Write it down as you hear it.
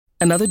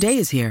Another day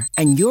is here,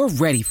 and you're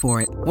ready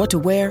for it. What to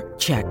wear?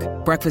 Check.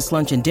 Breakfast,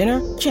 lunch, and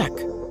dinner? Check.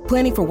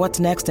 Planning for what's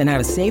next and how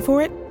to save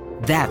for it?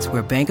 That's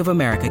where Bank of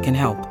America can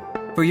help.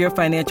 For your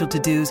financial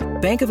to-dos,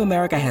 Bank of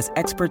America has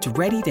experts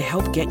ready to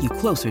help get you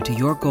closer to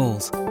your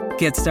goals.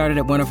 Get started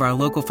at one of our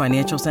local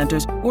financial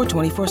centers or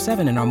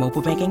 24/7 in our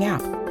mobile banking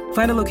app.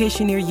 Find a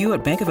location near you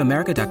at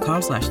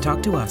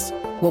bankofamerica.com/talktous.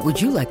 What would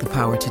you like the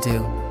power to do?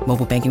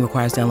 Mobile banking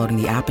requires downloading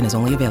the app and is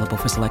only available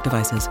for select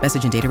devices.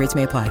 Message and data rates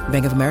may apply.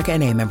 Bank of America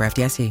N.A., member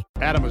FDIC.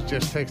 Adam has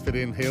just texted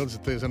in, Hills,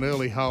 that there's an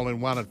early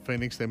hole-in-one at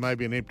Phoenix. There may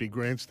be an empty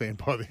grandstand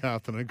by the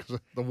afternoon because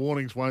the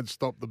warnings won't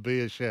stop the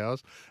beer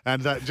showers.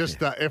 And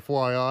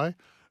FYI,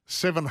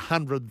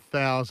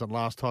 700,000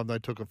 last time they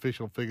took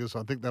official figures.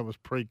 I think that was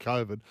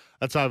pre-COVID.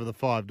 That's over the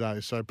 5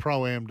 days. So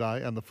Pro-Am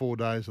Day and the 4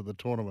 days of the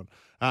tournament.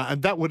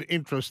 And that would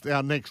interest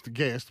our next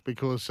guest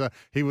because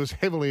he was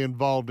heavily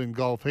involved in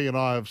golf. He and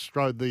I have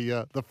strode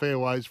the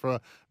fairways for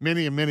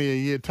many and many a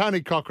year.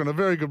 Tony Cochrane, a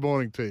very good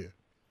morning to you.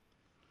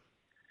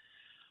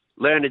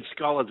 Learned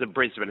scholars of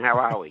Brisbane, how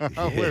are we?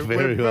 We're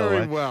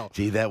very well.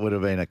 Gee, that would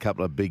have been a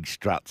couple of big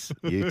struts.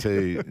 You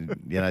two,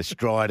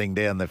 striding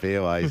down the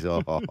fairways.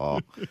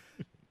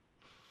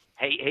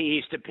 He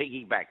used to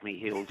piggyback me,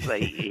 Hills.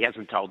 He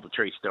hasn't told the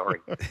true story.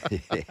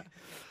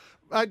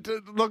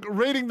 Look,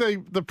 reading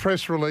the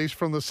press release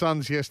from the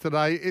Suns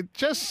yesterday, it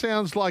just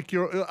sounds like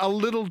you're a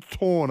little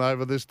torn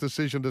over this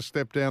decision to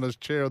step down as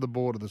chair of the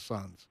board of the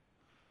Suns.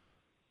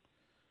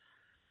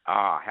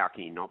 How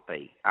can you not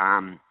be?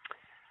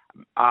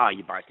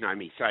 You both know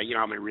me. So,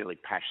 I'm a really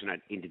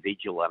passionate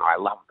individual and I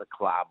love the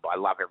club. I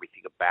love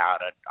everything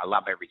about it. I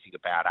love everything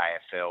about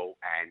AFL.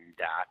 And,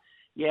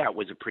 it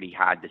was a pretty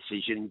hard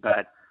decision.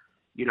 But,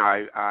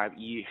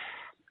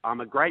 I'm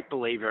a great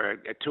believer.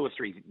 2 or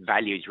 3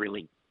 values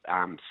really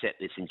set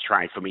this in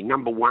train for me.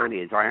 Number one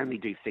is I only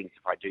do things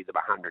if I do them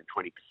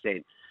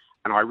 120%.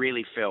 And I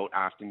really felt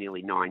after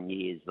nearly 9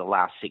 years, the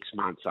last 6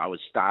 months, I was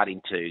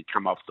starting to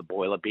come off the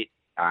boil a bit.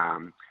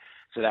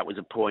 So that was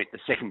a point. The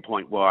second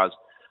point was,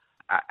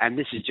 and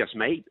this is just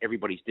me,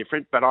 everybody's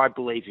different, but I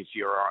believe if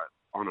you're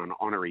on an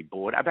honorary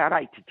board, about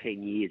 8 to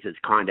 10 years is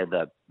kind of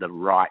the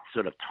right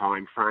sort of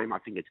time frame. I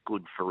think it's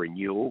good for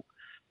renewal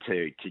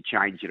to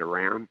change it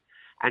around.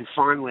 And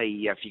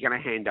finally, if you're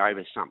going to hand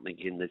over something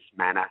in this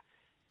manner,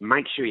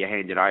 make sure you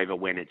hand it over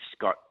when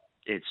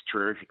it's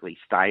terrifically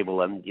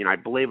stable. And,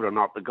 believe it or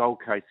not, the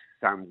Gold Coast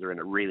Suns are in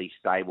a really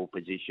stable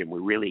position. We're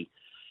really,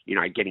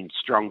 getting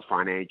strong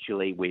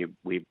financially.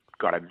 We've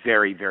got a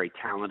very, very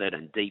talented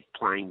and deep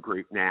playing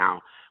group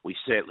now. We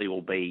certainly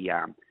will be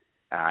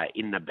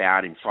in the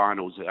bout in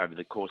finals over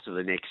the course of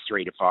the next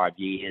 3 to 5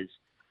 years.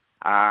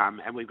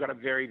 And we've got a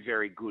very,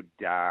 very good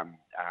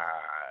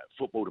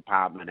football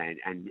department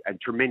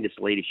and tremendous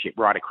leadership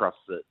right across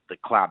the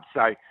club.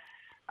 So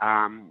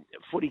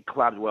footy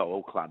clubs,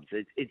 all clubs,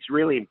 it's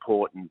really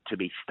important to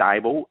be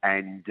stable.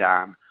 And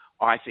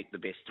I think the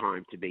best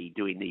time to be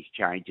doing these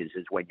changes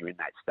is when you're in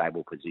that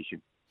stable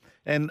position.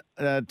 And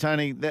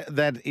Tony,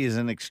 that is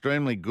an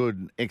extremely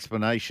good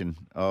explanation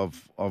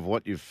of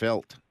what you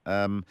felt.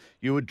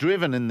 You were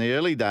driven in the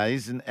early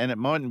days, and it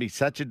mightn't be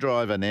such a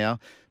driver now,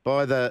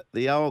 by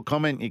the old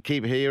comment you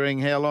keep hearing,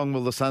 how long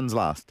will the Suns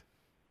last?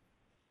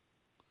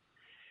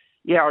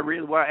 Yeah,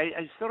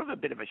 it's sort of a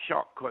bit of a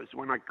shock because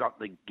when I got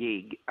the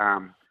gig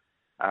and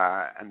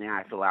the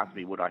AFL asked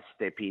me would I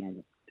step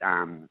in,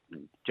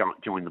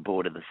 join the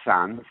board of the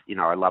Suns.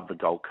 I love the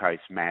Gold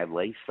Coast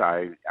madly, so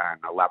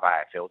I love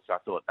AFL, so I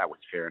thought that was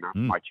fair enough,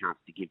 my chance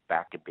to give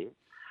back a bit.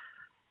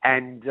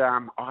 And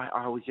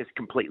I was just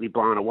completely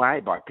blown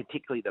away by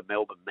particularly the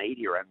Melbourne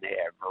media and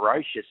their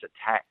ferocious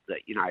attack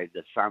that,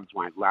 the Suns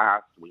won't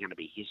last, we're going to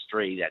be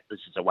history, that this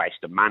is a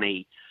waste of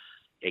money,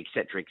 et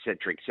cetera, et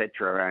cetera, et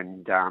cetera.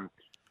 And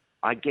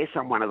I guess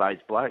I'm one of those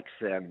blokes.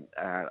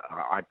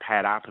 I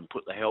pad up and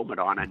put the helmet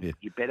on, and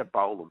you better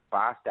bowl them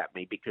fast at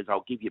me because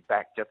I'll give you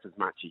back just as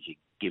much as you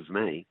give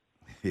me.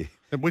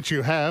 Which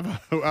you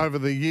have over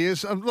the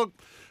years. Look,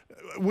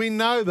 we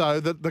know,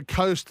 though, that the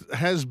coast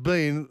has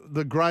been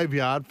the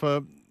graveyard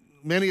for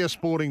many a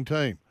sporting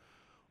team.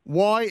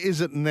 Why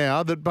is it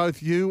now that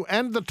both you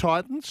and the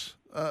Titans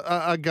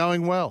are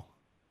going well?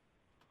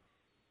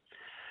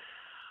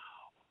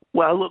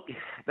 Well, look,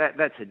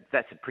 that's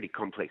a pretty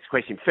complex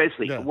question.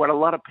 Firstly, what a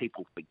lot of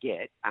people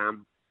forget,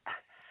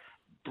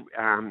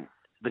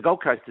 the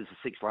Gold Coast is the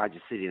sixth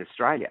largest city in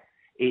Australia.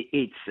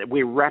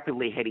 We're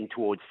rapidly heading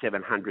towards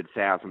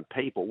 700,000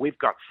 people. We've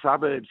got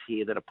suburbs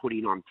here that are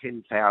putting on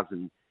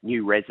 10,000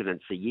 new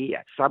residents a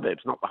year.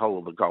 Suburbs, not the whole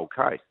of the Gold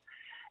Coast.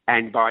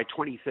 And by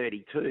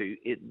 2032,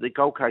 the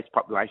Gold Coast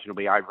population will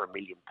be over 1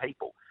 million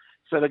people.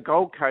 So the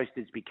Gold Coast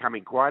is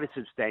becoming quite a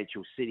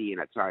substantial city in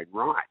its own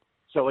right.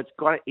 So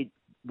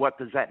what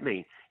does that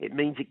mean? It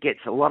means it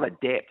gets a lot of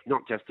depth,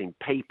 not just in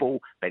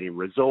people, but in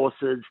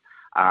resources,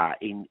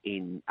 in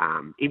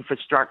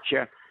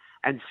infrastructure.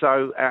 And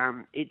so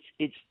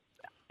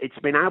it's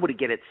been able to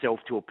get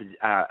itself to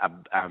a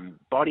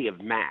body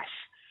of mass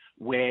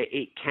where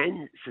it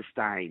can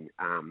sustain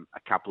a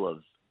couple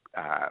of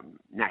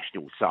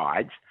national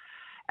sides.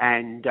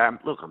 And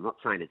look, I'm not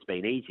saying it's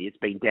been easy. It's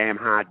been damn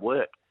hard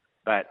work.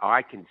 But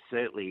I can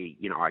certainly,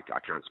 I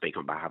can't speak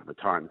on behalf of the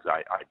Titans.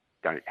 I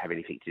don't have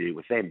anything to do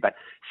with them. But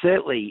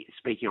certainly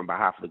speaking on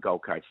behalf of the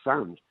Gold Coast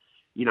Suns,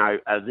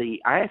 the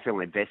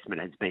AFL investment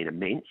has been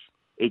immense.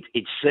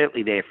 It's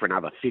certainly there for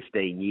another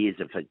 15 years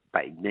if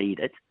they need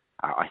it.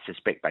 I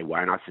suspect they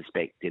won't. I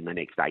suspect in the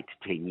next 8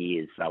 to 10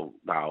 years they'll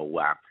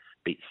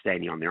be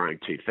standing on their own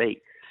 2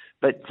 feet.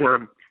 But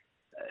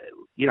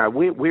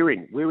we're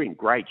in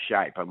great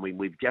shape. I mean,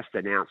 we've just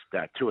announced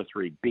 2 or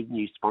 3 big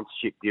new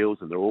sponsorship deals,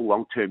 and they're all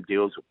long-term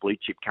deals with blue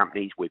chip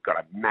companies. We've got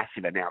a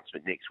massive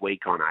announcement next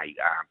week on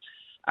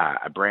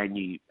a brand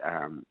new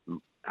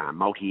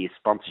multi-year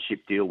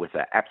sponsorship deal with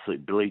an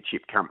absolute blue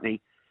chip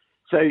company.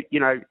 So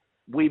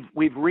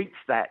we've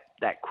reached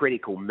that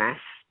critical mass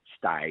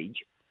stage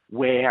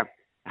where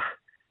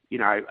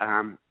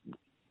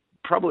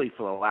probably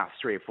for the last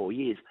 3 or 4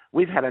 years,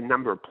 we've had a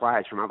number of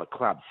players from other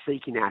clubs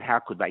seeking out how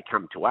could they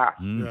come to us.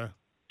 Yeah.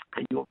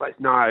 And you always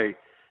know,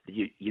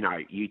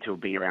 you two have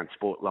been around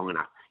sport long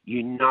enough.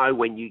 You know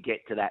when you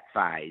get to that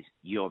phase,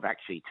 you've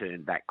actually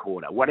turned that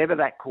corner. Whatever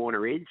that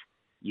corner is,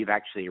 you've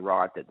actually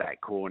arrived at that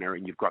corner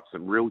and you've got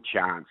some real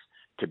chance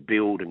to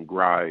build and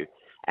grow.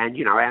 And,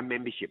 our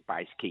membership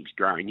base keeps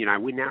growing.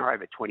 We're now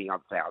over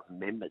 20-odd thousand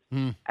members.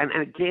 And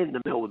again,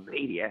 the Melbourne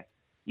media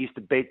used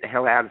to beat the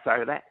hell out of us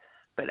over that.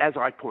 But as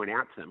I point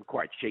out to them,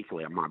 quite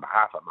cheekily on my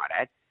behalf, I might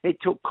add, it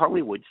took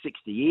Collingwood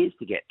 60 years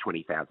to get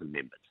 20,000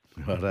 members.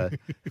 Right.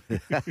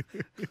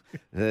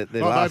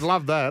 They'd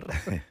love that.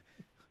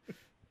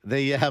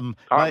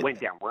 It went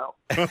down well.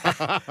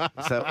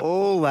 So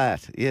all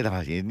that, you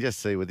can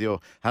just see with your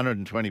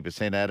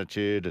 120%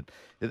 attitude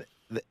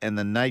and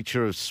the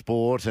nature of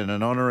sport and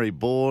an honorary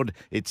board,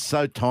 it's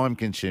so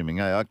time-consuming.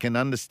 I can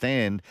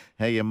understand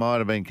how you might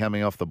have been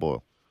coming off the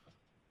boil.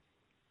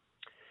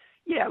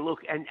 Yeah, look,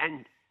 and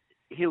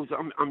Hills,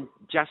 I'm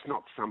just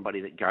not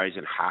somebody that goes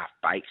and half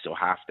bakes or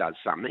half does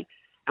something.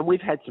 And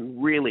we've had some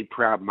really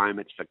proud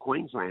moments for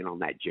Queensland on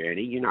that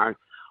journey.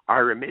 I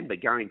remember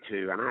going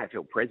to an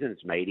AFL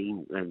President's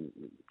meeting, and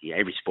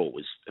every sport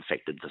was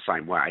affected the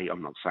same way.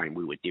 I'm not saying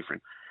we were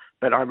different.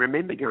 But I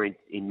remember going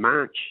in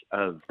March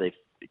of the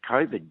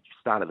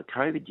start of the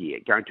COVID year,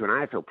 going to an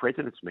AFL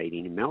President's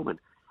meeting in Melbourne,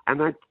 and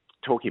they're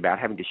talking about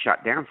having to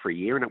shut down for a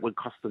year, and it would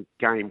cost the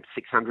game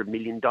 $600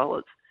 million.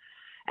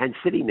 And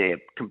sitting there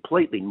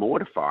completely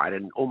mortified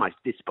and almost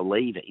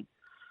disbelieving.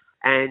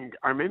 And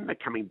I remember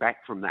coming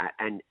back from that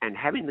and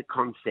having the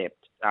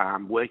concept,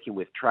 working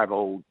with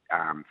travel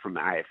from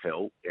the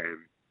AFL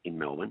in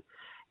Melbourne,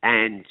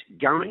 and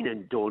going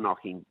and door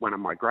knocking one of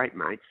my great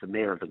mates, the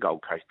Mayor of the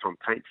Gold Coast, Tom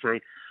Tate, saying,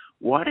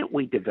 why don't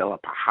we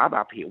develop a hub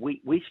up here?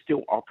 We're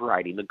still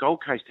operating. The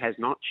Gold Coast has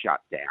not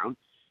shut down.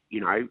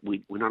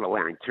 We're not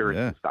allowing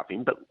tourists and stuff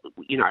in. But,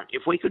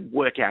 if we could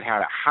work out how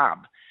to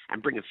hub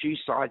and bring a few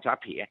sides up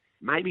here,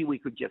 maybe we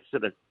could just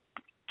sort of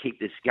keep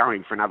this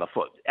going for another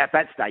foot. At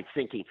that stage,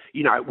 thinking,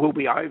 we'll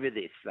be over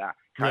this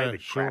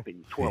COVID crap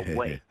in 12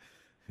 weeks.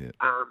 Yeah.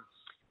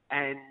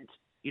 And,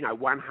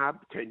 one hub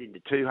turned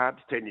into 2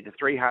 hubs, turned into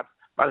 3 hubs.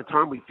 By the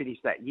time we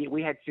finished that year,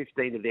 we had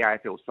 15 of the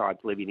AFL sides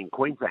living in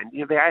Queensland.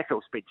 The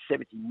AFL spent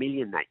 $70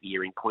 million that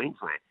year in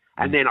Queensland.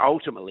 And then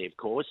ultimately, of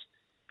course,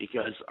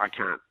 because I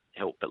can't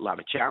help but love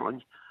a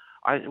challenge,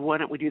 why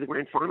don't we do the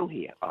grand final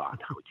here? Oh,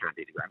 no, we can't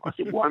do the grand final.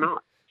 I said, why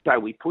not? So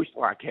we pushed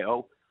like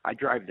hell. I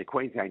drove the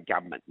Queensland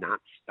government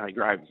nuts. I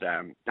drove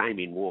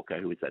Damien Walker,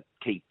 who was a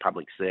key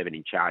public servant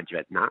in charge of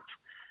it, nuts.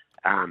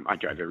 I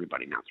drove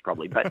everybody nuts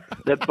probably. But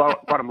the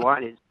bottom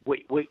line is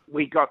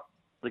we got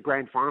the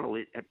grand final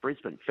at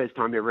Brisbane, first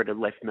time ever it had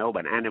left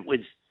Melbourne. And it was,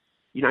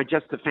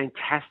 just a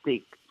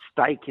fantastic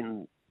stake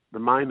in the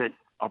moment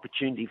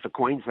opportunity for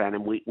Queensland.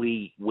 And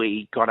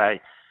we got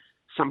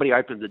somebody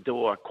opened the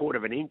door a quarter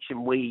of an inch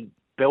and we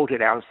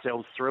belted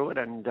ourselves through it,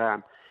 and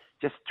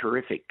just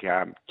terrific.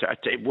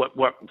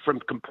 From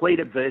complete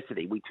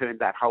adversity, we turned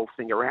that whole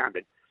thing around.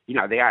 And, the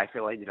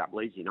AFL ended up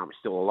losing,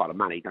 still a lot of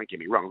money, don't get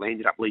me wrong. They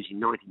ended up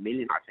losing $90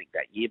 million, I think,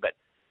 that year, but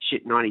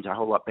shit, 90's a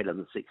whole lot better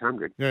than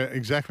 600. Yeah,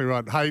 exactly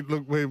right. Hey,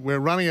 look, we're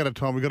running out of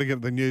time. We've got to get to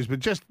the news, but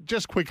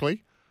just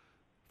quickly,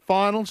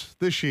 finals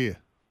this year.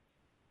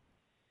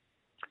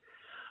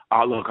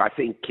 Oh, look, I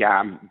think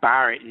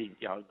bar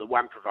the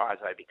one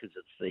proviso, because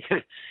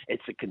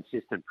it's a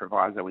consistent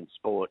proviso in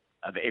sport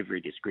of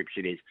every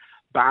description, is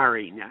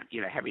barring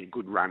having a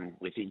good run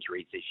with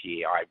injuries this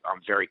year.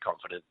 I'm very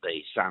confident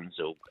the Suns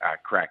will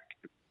crack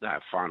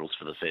finals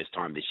for the first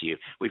time this year.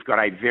 We've got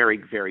a very,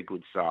 very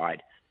good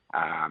side,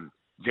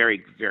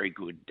 very, very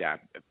good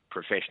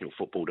professional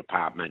football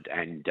department,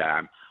 and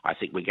I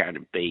think we're going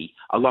to be,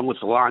 along with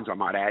the Lions, I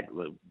might add,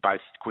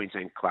 both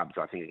Queensland clubs,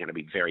 I think are going to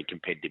be very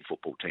competitive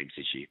football teams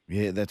this year.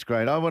 Yeah, that's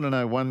great. I want to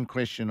know one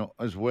question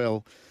as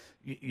well.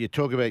 You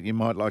talk about you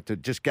might like to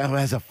just go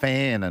as a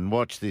fan and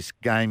watch this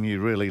game you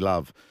really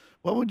love.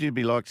 What would you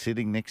be like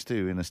sitting next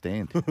to in a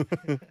stand?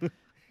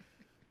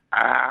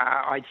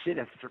 I'd sit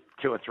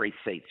 2 or 3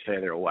 seats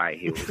further away.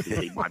 Here would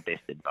be my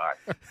best advice.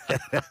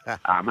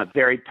 I'm a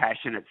very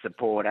passionate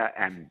supporter,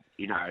 and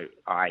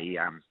I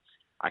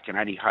I can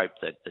only hope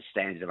that the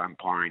standard of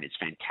umpiring is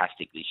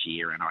fantastic this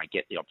year, and I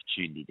get the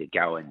opportunity to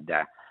go and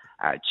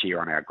cheer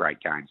on our great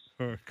games.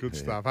 Good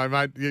stuff. Hey,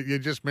 mate, you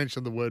just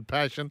mentioned the word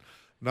passion.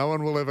 No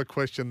one will ever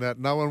question that.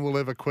 No one will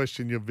ever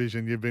question your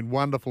vision. You've been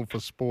wonderful for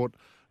sport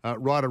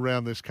right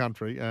around this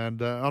country,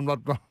 and I'm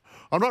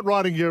not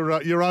writing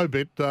your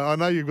obit. I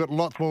know you've got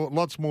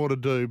lots more to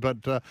do,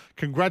 but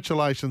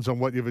congratulations on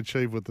what you've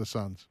achieved with the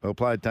Suns. Well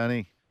played,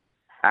 Tony.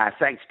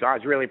 Thanks,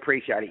 guys. Really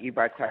appreciate it. You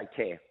both take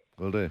care.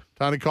 Will do.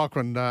 Tony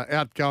Cochrane,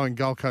 outgoing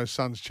Gold Coast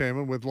Suns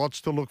chairman, with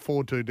lots to look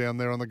forward to down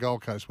there on the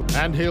Gold Coast.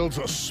 And Hills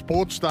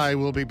Sports Day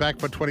will be back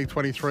for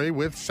 2023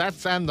 with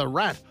Sats and the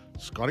Rat,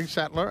 Scotty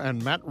Sattler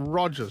and Matt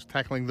Rogers,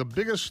 tackling the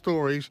biggest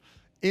stories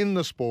in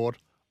the sport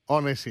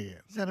on SEN.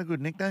 Is that a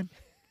good nickname?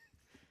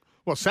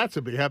 Well, Sats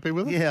would be happy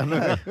with it. Yeah, I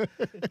know.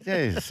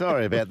 Yeah,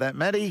 sorry about that,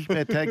 Matty.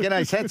 But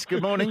g'day, Sats.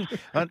 Good morning.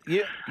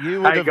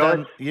 You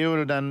would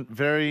have done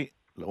very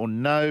or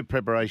no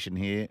preparation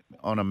here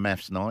on a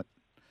maths night.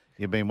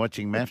 You've been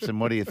watching maths, and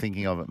what are you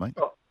thinking of it, mate?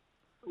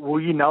 Well,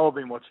 you know I've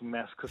been watching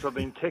maths because I've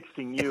been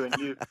texting you and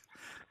you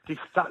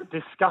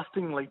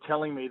disgustingly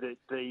telling me that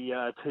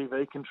the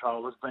TV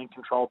control has been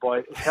controlled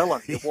by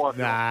Helen, your wife,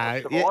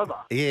 Survivor.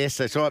 Yes,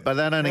 that's right, but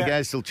that only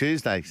goes till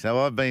Tuesday, so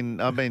I've been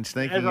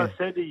sneaking as I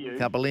said to you, a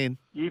couple in.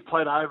 You've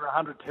played over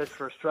 100 tests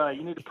for Australia.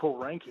 You need to pull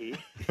rank here.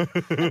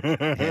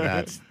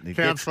 It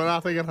counts for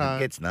nothing at home. It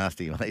gets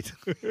nasty, mate.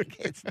 It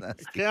gets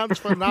nasty. Counts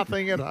for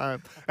nothing at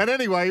home. And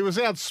anyway, he was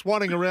out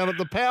swanning around at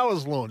the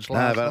Powers launch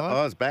last night.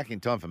 I was back in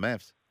time for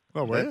maths.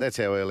 Oh, were you? That's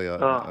how early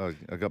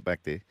I got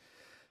back there.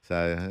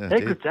 So how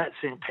good's that,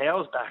 seeing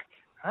Powers back,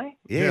 hey?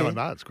 Yeah, I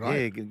know, it's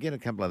great. Yeah, get a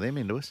couple of them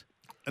into us.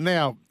 And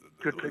now,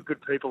 good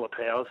people at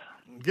Powers.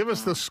 Give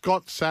us the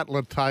Scott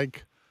Sattler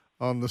take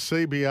on the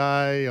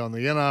CBA, on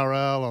the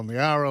NRL, on the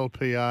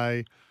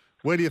RLPA.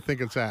 Where do you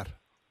think it's at?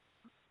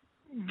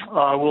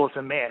 Oh, well, it's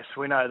a mess.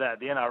 We know that.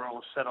 The NRL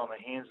has sat on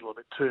their hands a little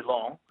bit too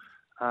long.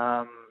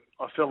 I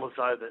feel as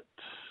though that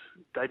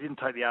they didn't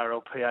take the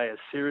RLPA as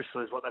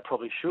seriously as what they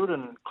probably should,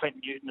 and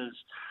Clinton Newton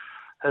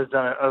has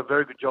done a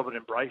very good job at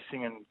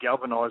embracing and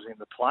galvanising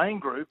the playing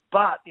group.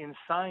 But in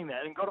saying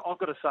that, and I've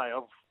got to say, I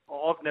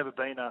was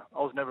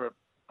never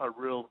a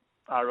real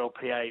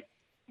RLPA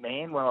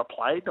man when I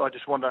played. I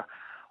just want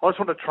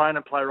to train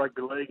and play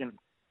rugby league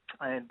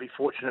and be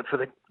fortunate for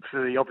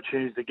the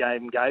opportunities the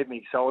game gave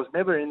me. So I was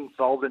never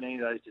involved in any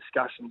of those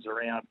discussions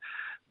around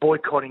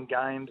boycotting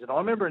games. And I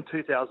remember in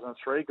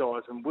 2003,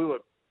 guys, when we were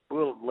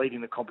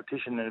leading the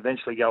competition and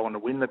eventually go on to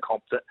win the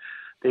comp, that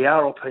the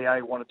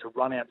RLPA wanted to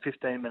run out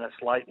 15 minutes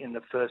late in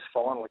the first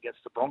final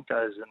against the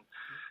Broncos,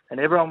 and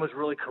everyone was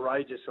really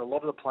courageous. A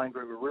lot of the playing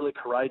group were really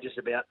courageous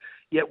about,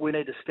 we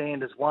need to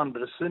stand as one.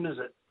 But as soon as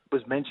it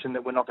was mentioned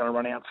that we're not going to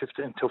run out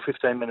until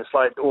 15 minutes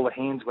late, all the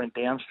hands went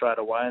down straight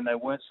away, and they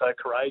weren't so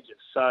courageous.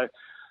 So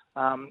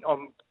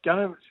it's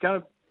going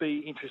to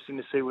be interesting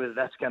to see whether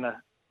that's going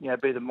to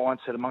be the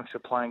mindset amongst the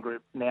playing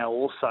group now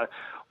also.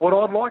 What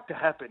I'd like to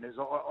happen is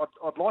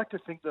I'd like to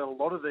think that a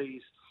lot of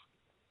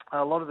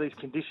these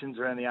conditions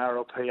around the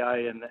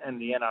RLPA and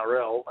the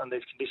NRL, and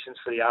these conditions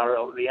for the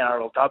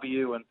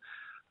NRLW, and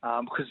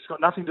because it's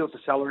got nothing to do with the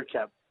salary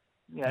cap.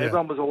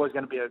 Everyone was always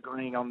going to be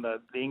agreeing on the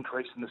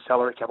increase in the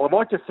salary cap. I'd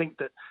like to think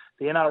that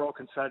the NRL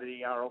can say to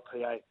the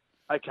RLPA,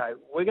 okay,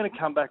 we're going to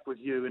come back with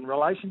you in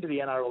relation to the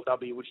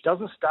NRLW, which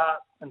doesn't start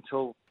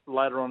until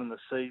later on in the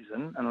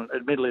season, and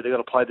admittedly they've got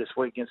to play this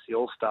week against the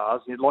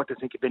All-Stars. You'd like to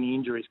think if any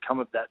injuries come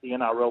of that, the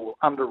NRL will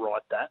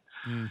underwrite that.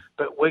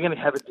 But we're going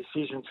to have a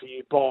decision for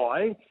you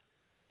by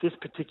this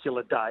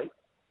particular date.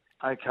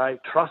 Okay,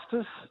 trust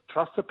us,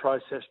 trust the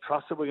process,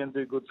 trust that we're going to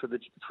do good for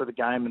the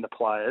game and the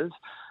players.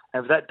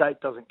 And if that date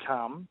doesn't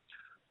come,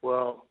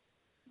 well,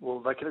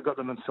 they could have got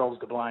themselves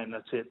to blame.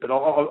 That's it. But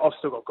I've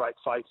still got great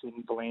faith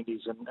in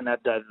Volandis and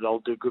that day that they'll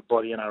do good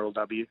by the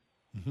NRLW.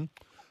 Mm-hmm.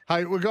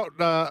 Hey, we've got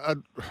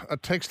a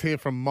text here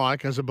from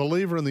Mike. As a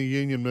believer in the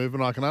union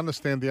movement, I can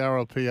understand the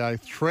RLPA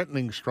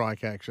threatening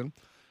strike action.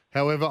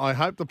 However, I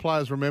hope the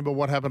players remember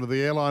what happened to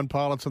the airline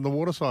pilots and the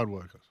waterside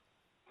workers.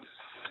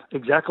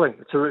 Exactly.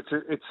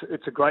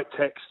 It's a great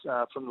text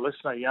from the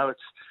listener.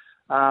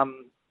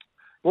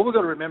 What we've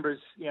got to remember is,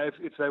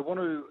 if they want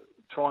to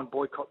try and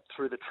boycott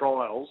through the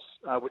trials,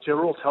 which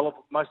are all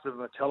most of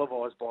them are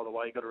televised, by the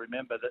way, you've got to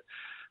remember that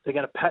they're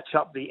going to patch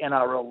up the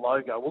NRL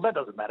logo. Well, that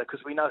doesn't matter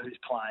because we know who's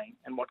playing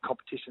and what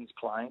competition's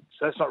playing,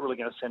 so that's not really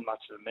going to send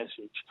much of a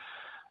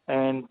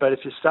message. But if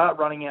you start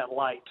running out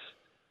late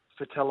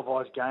for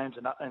televised games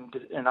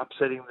and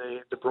upsetting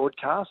the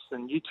broadcasts,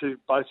 and you two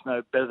both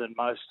know better than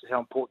most how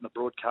important the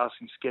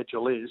broadcasting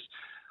schedule is,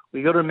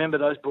 we've got to remember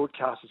those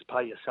broadcasters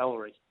pay your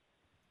salary.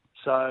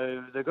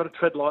 So they've got to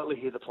tread lightly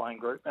here, the playing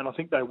group, and I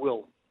think they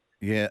will.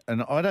 Yeah,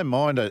 and I don't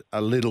mind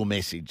a little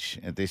message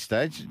at this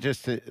stage.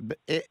 Just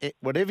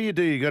whatever you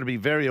do, you've got to be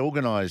very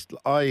organised,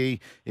 i.e.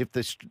 if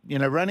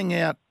running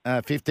out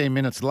 15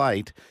 minutes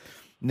late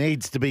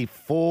needs to be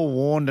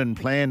forewarned and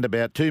planned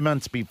about 2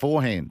 months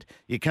beforehand.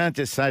 You can't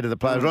just say to the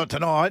players, right,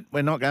 tonight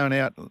we're not going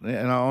out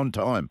on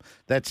time.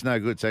 That's no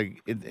good. So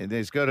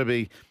there's got to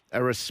be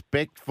a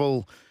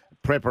respectful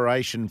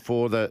preparation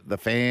for the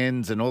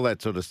fans and all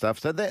that sort of stuff.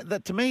 So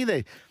that to me,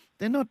 they're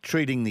not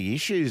treating the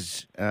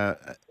issues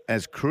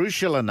as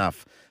crucial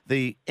enough.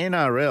 The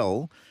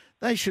NRL,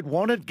 they should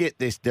want to get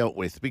this dealt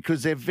with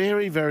because they're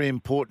very, very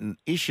important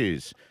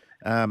issues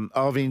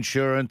of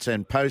insurance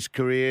and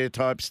post-career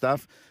type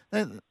stuff.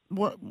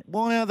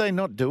 Why are they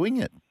not doing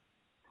it?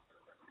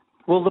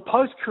 Well, the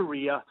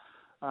post-career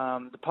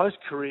and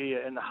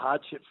the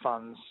hardship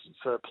funds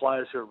for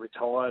players who are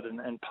retired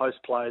and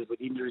post-players with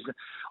injuries,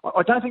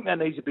 I don't think that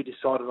needs to be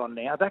decided on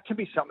now. That can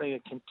be something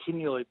that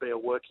continually be a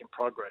work in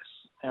progress.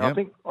 And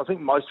Yep. I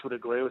think most would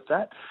agree with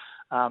that.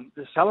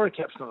 The salary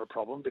cap's not a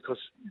problem because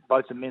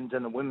both the men's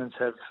and the women's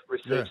have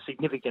received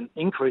significant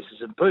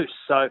increases and boosts.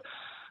 So,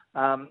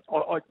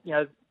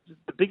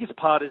 the biggest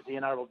part is the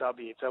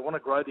NRLW. If they want to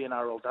grow the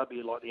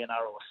NRLW like the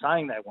NRL are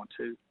saying they want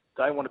to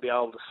be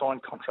able to sign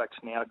contracts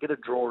now, get a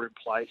draw in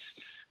place,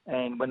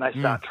 and when they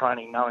start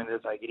training, knowing that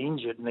if they get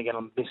injured and they're going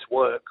to miss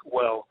work,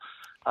 well,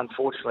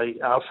 fortunately,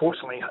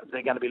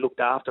 they're going to be looked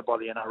after by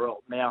the NRL.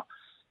 Now,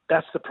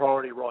 that's the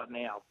priority right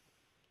now.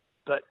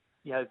 But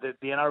the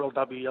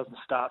NRLW doesn't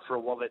start for a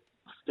while.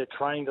 Their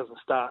training doesn't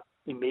start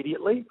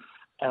immediately,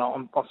 and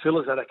I feel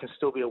as though that can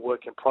still be a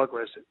work in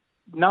progress.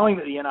 Knowing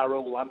that the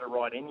NRL will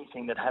underwrite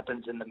anything that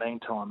happens in the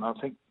meantime, I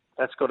think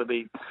that's got to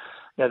be,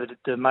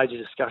 the major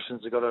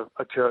discussions have got to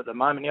occur at the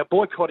moment. Now,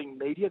 boycotting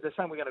media, they're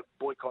saying we're going to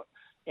boycott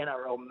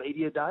NRL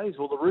media days.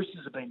 Well, the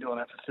Roosters have been doing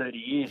that for 30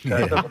 years, so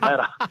it doesn't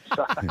matter.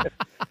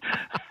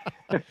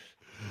 So.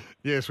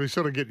 Yes, we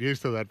sort of get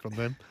used to that from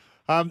them.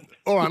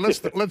 All right,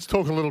 let's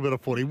talk a little bit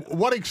of footy.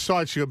 What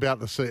excites you about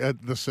the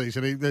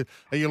season?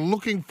 Are you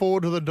looking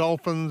forward to the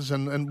Dolphins,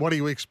 and what do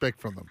you expect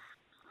from them?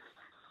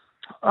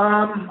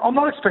 I'm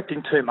not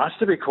expecting too much,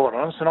 to be quite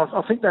honest, and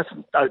I think that's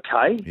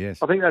okay. Yes.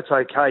 I think that's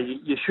okay.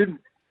 You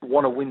shouldn't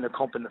want to win the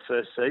comp in the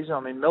first season.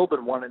 I mean,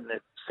 Melbourne won in their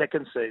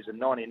second season,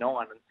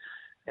 99,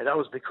 and that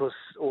was because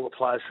all the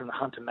players from the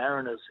Hunter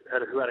Mariners,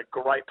 who had a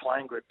great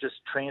playing group, just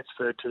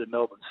transferred to the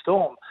Melbourne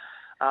Storm.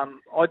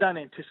 I don't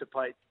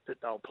anticipate that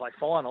they'll play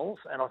finals,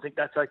 and I think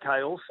that's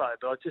okay also.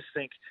 But I just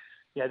think,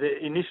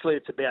 initially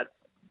it's about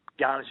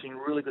garnishing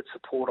really good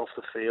support off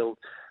the field,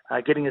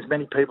 getting as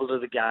many people to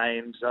the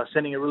games,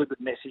 sending a really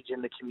good message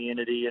in the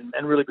community, and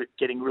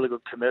getting really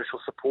good commercial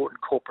support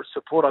and corporate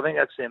support. I think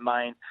that's their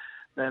main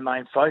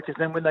focus.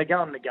 And when they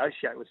go and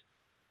negotiate with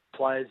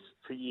players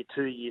for year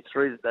 2, year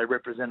 3, that they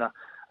represent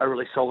a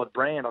really solid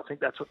brand, I think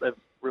that's what they've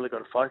really got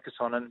to focus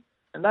on.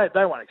 And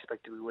they won't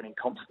expect to be winning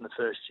comps in the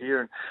first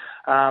year.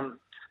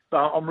 But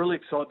I'm really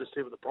excited to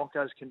see what the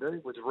Broncos can do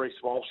with Reece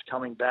Walsh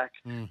coming back.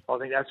 I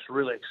think that's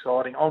really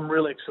exciting. I'm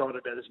really excited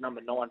about this number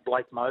 9,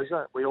 Blake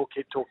Moser. We all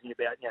keep talking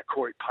about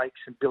Corey Pakes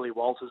and Billy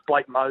Walters.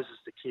 Blake Moser's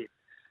the kid.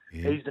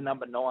 Yeah. He's the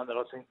number 9 that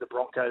I think the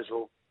Broncos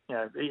will.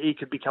 He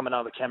could become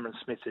another Cameron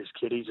Smith. This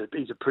kid.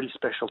 He's a pretty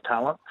special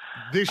talent.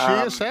 This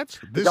year, Sats?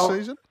 This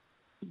season?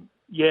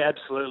 Yeah,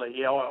 absolutely.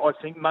 Yeah, I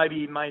think maybe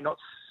he may not.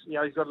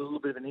 He's got a little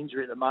bit of an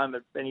injury at the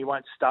moment, and he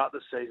won't start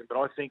the season. But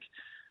I think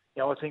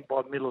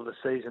by the middle of the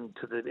season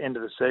to the end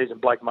of the season,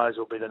 Blake Moser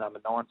will be the number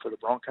 9 for the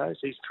Broncos.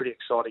 He's a pretty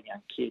exciting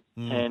young kid.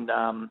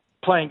 And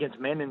playing against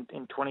men in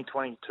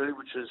 2022,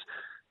 which is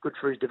good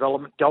for his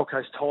development. Gold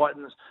Coast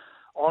Titans,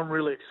 I'm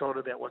really excited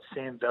about what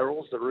Sam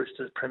Verrills, the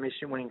Roosters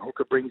premiership winning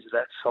hooker, brings to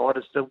that side.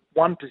 It's the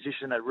one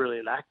position they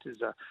really lacked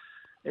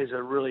is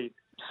a really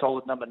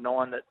solid number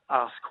 9 that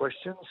asks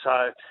questions.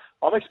 So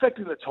I'm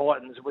expecting the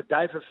Titans, with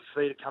David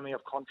Fifita coming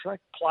off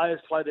contract,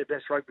 players play their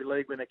best rugby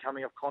league when they're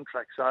coming off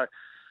contract. So,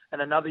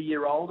 and another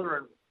year older,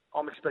 and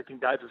I'm expecting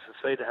David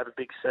Fifita to have a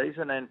big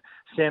season and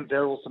Sam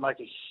Verrills to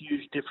make a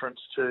huge difference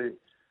to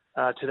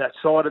that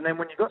side. And then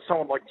when you've got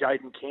someone like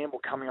Jaden Campbell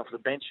coming off the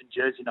bench in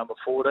jersey number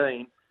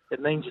 14,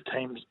 it means your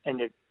team and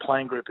your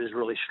playing group is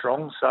really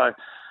strong. So,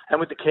 and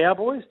with the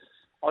Cowboys,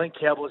 I think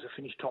Cowboys will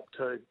finish top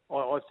 2.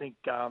 I think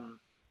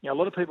a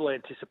lot of people are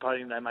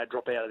anticipating they may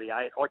drop out of the 8.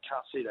 I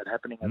can't see that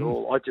happening at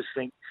all. I just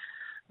think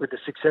with the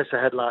success they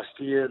had last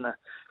year, and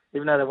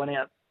even though they went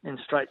out in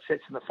straight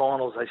sets in the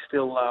finals, they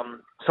still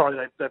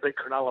they beat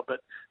Cronulla, but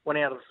went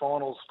out of the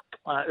finals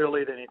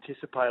earlier than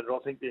anticipated. I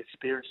think the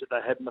experience that they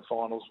had in the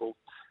finals will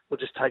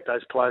just take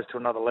those players to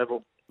another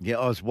level. Yeah,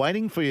 I was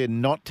waiting for you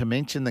not to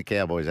mention the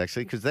Cowboys,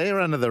 actually, because they're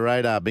under the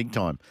radar big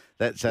time.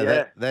 That's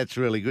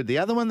really good. The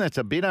other one that's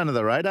a bit under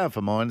the radar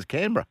for mine is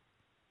Canberra.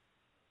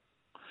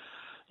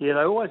 Yeah,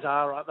 they always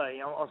are, aren't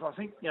they? I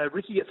think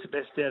Ricky gets the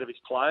best out of his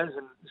players,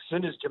 and as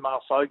soon as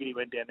Jamal Fogarty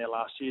went down there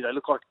last year, they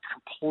look like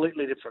a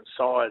completely different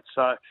side.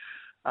 So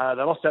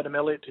they lost Adam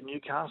Elliott to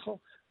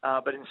Newcastle,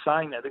 but in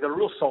saying that, they've got a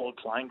real solid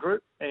playing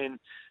group, and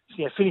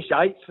finished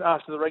 8th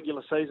after the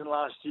regular season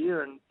last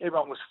year, and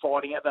everyone was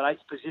fighting at that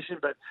 8th position.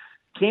 But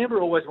Canberra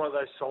are always one of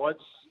those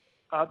sides,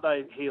 aren't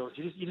they, Heels?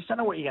 You just don't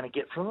know what you're going to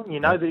get from them.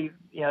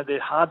 They're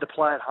hard to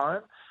play at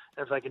home,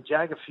 and if they can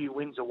jag a few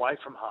wins away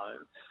from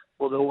home,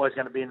 well, they're always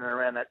going to be in and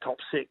around that top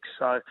 6.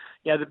 So,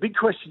 the big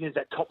question is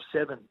that top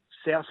 7.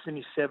 South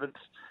finished 7th,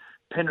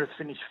 Penrith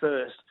finished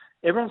 1st.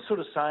 Everyone's sort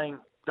of saying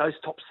those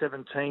top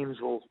 7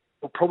 teams will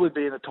probably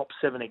be in the top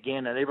 7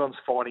 again, and everyone's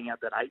fighting out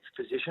that 8th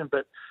position.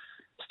 But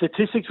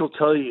statistics will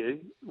tell you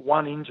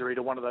one injury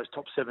to one of those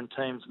top 7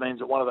 teams means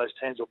that one of those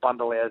teams will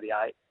bundle out of the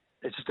 8.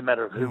 It's just a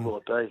matter of who will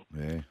it be.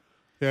 Yeah.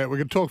 Yeah, we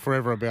could talk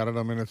forever about it.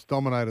 I mean, it's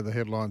dominated the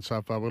headlines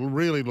so far. We're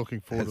really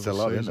looking forward to the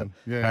lot, season. Isn't it?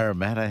 Yeah.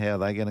 Parramatta, how are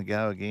they going to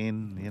go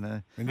again, you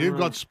know? And you've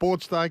got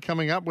Sports Day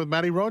coming up with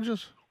Matty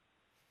Rogers?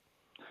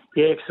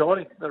 Yeah,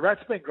 exciting. The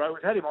Rat's been great.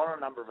 We've had him on a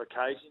number of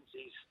occasions.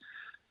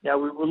 We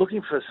were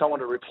looking for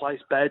someone to replace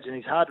Badge, and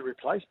he's hard to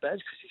replace Badge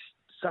because he's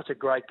such a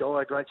great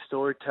guy, a great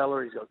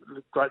storyteller. He's got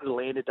great little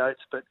anecdotes,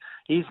 but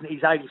he's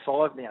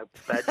 85 now,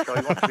 Badge, so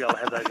he wants to be able to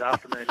have those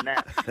afternoon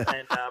naps.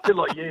 And a bit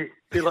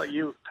like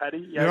you,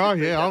 Paddy.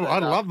 I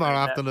love my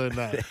afternoon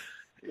nap.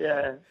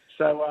 Yeah.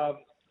 So,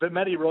 but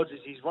Matty Rogers,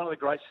 he's one of the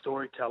great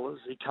storytellers.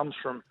 He comes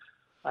from,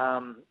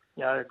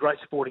 a great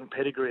sporting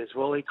pedigree as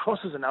well. He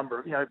crosses a number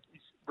of,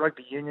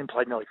 rugby union,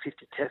 played nearly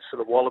 50 tests for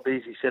the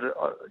Wallabies. He said,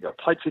 I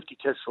played 50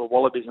 tests for the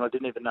Wallabies and I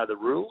didn't even know the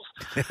rules.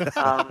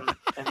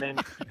 And then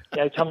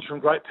he comes from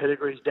great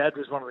pedigree. His dad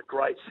was one of the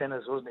great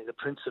centres, wasn't he? The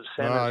Prince of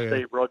Centres,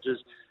 Steve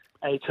Rogers.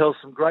 And he tells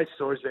some great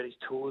stories about his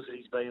tours that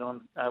he's been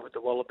on with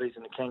the Wallabies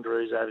and the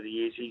Kangaroos over the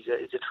years. He's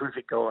a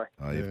terrific guy.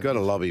 Oh, you've got to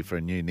lobby for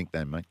a new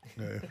nickname, mate.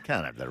 Yeah.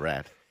 Can't have the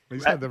Rat.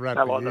 He's had the Rat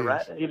I for like years.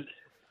 the Rat.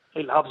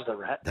 He loves the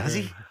Rat. Does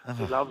he?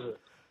 He loves it.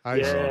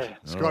 Hey, Yeah,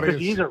 Scotty,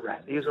 because he is a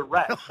rat. He is a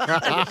rat. He's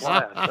a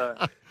player,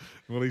 so.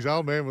 Well, his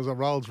old man was a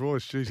Rolls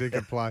Royce. Jeez, he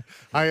could play.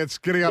 Hey, it's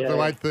getting up to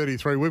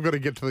 8:33. We've got to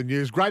get to the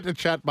news. Great to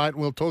chat, mate.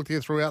 We'll talk to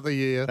you throughout the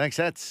year. Thanks,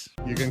 Sats.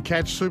 You can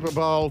catch Super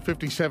Bowl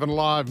 57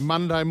 live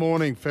Monday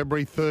morning,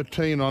 February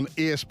 13 on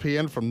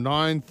ESPN from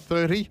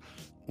 9:30.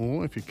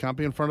 Or if you can't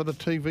be in front of the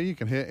TV, you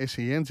can hear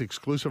SEN's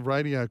exclusive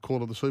radio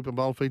call of the Super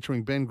Bowl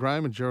featuring Ben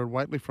Graham and Gerard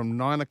Whateley from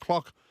 9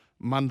 o'clock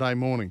Monday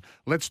morning.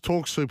 Let's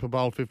talk Super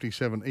Bowl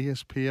 57.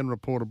 ESPN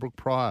reporter Brooke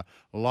Pryor,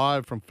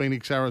 live from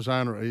Phoenix,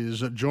 Arizona, is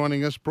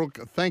joining us. Brooke,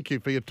 thank you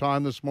for your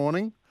time this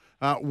morning.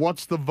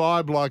 What's the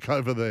vibe like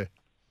over there?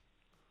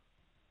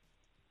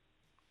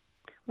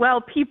 Well,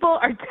 people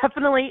are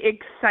definitely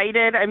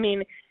excited. I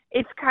mean,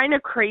 it's kind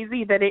of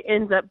crazy that it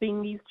ends up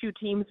being these two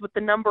teams with the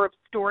number of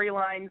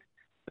storylines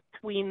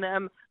between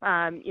them.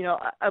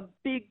 A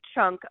big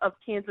chunk of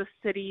Kansas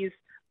City's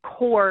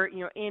core,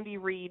 Andy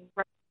Reid,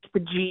 the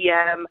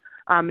GM,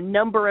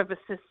 number of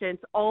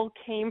assistants, all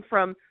came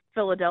from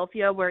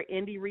Philadelphia, where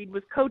Andy Reid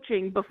was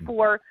coaching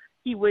before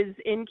he was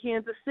in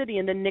Kansas City.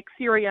 And then Nick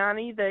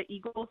Sirianni, the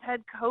Eagles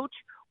head coach,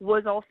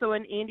 was also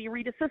an Andy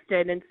Reid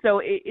assistant. And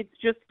so it's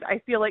just, I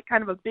feel like,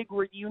 kind of a big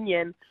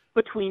reunion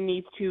between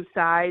these two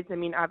sides. I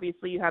mean,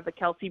 obviously you have the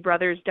Kelsey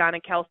brothers. Donna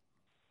Kelsey,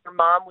 her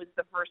mom, was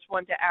the first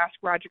one to ask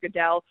Roger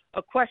Goodell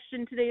a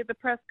question today at the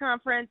press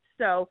conference.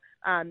 So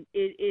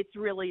it's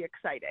really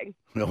exciting.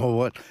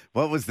 Oh,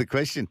 what was the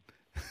question?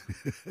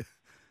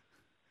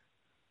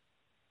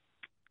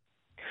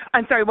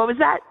 I'm sorry, what was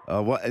that?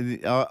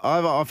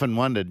 I've often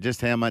wondered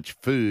just how much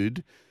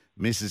food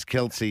Mrs.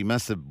 Kelsey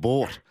must have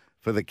bought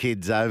for the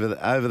kids over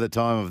the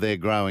time of their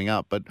growing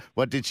up. But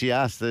what did she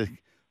ask the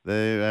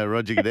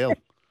Roger Goodell?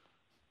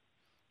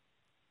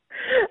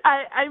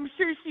 I'm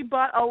sure she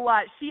bought a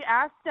lot. She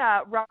asked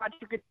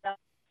Roger Goodell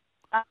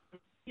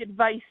the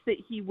advice that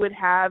he would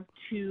have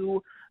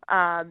to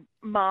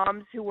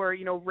moms who are,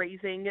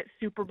 raising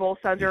Super Bowl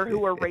sons or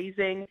who are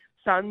raising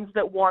sons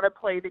that want to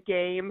play the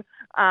game.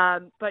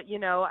 But,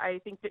 I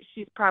think that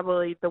she's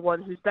probably the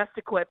one who's best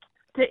equipped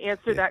to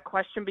answer that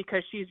question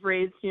because she's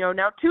raised,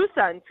 now two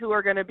sons who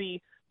are going to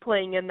be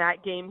playing in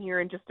that game here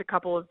in just a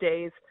couple of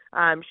days.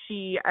 I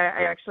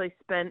actually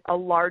spent a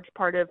large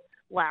part of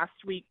last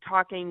week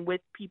talking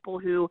with people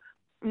who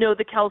know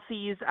the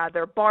Kelseys,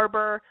 their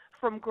barber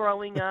from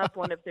growing up,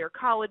 one of their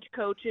college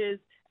coaches,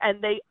 and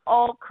they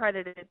all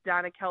credited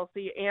Donna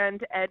Kelsey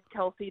and Ed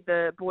Kelsey,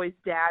 the boy's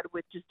dad,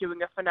 with just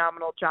doing a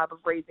phenomenal job of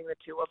raising the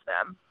two of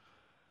them.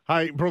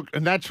 Hey, Brooke,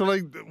 naturally,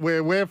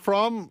 where we're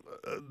from,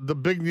 the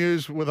big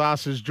news with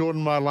us is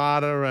Jordan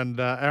Mailata and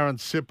Aaron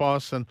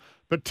Sipos, and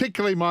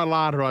particularly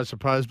Mailata, I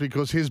suppose,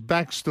 because his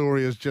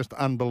backstory is just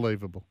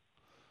unbelievable.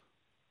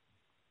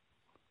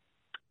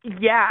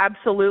 Yeah,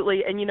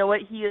 absolutely. And you know what?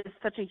 He is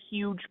such a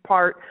huge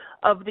part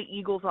of the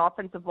Eagles'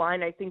 offensive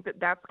line. I think that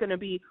that's going to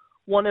be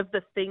one of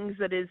the things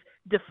that is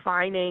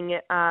defining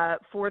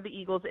for the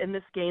Eagles in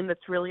this game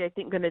that's really, I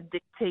think, going to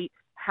dictate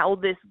how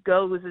this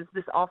goes is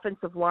this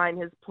offensive line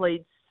has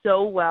played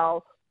so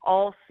well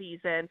all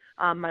season,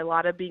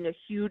 Mailata being a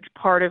huge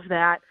part of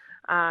that.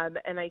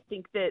 And I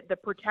think that the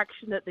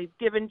protection that they've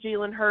given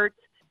Jalen Hurts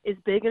is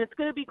big, and it's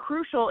going to be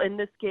crucial in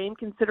this game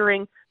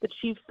considering the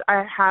Chiefs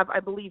have, I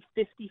believe,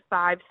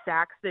 55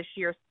 sacks this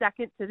year,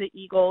 second to the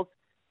Eagles.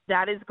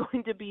 That is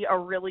going to be a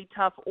really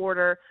tough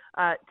order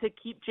to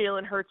keep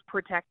Jalen Hurts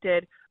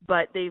protected,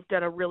 but they've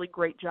done a really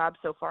great job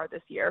so far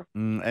this year.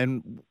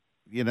 And,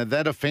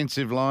 that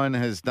offensive line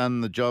has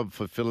done the job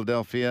for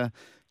Philadelphia.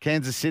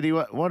 Kansas City,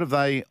 what have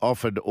they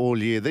offered all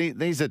year?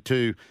 These are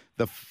two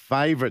the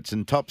favourites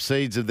and top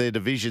seeds of their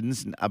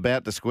divisions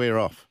about to square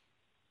off.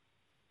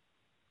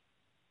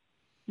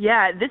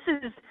 Yeah, this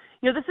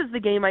is the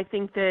game I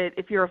think that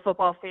if you're a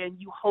football fan,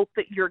 you hope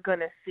that you're going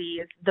to see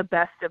is the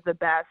best of the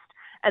best.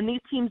 And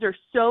these teams are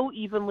so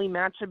evenly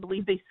matched. I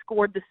believe they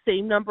scored the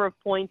same number of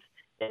points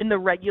in the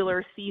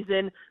regular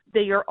season.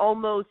 They are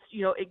almost,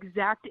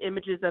 exact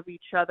images of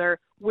each other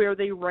where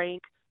they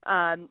rank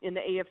in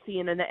the AFC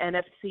and in the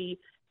NFC.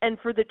 And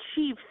for the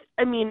Chiefs,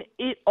 I mean,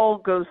 it all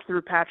goes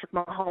through Patrick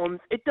Mahomes.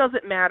 It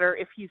doesn't matter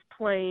if he's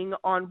playing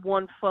on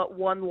one foot,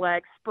 one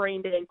leg,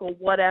 sprained ankle,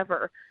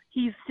 whatever.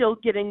 He's still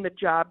getting the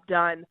job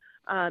done.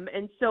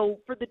 And so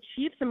for the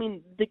Chiefs, I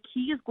mean, the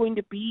key is going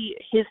to be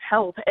his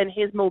health and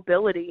his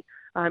mobility.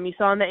 You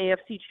saw in the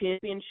AFC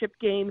Championship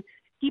game,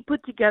 he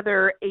put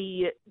together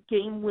a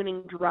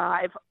game-winning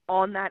drive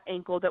on that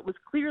ankle that was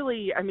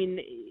clearly, I mean,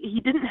 he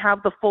didn't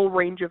have the full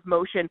range of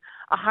motion.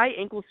 A high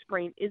ankle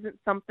sprain isn't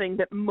something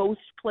that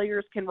most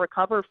players can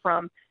recover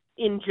from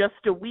in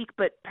just a week,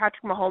 but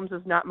Patrick Mahomes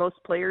is not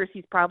most players.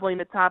 He's probably in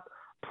the top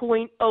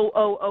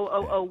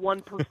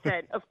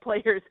 0.00001% of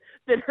players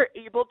that are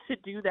able to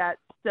do that.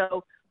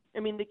 So,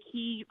 I mean, the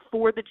key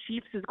for the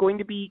Chiefs is going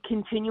to be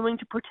continuing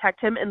to protect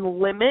him and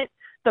limit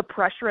the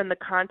pressure and the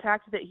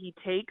contact that he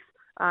takes.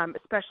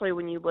 Especially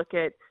when you look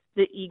at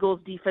the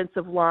Eagles'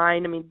 defensive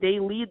line. I mean, they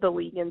lead the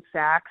league in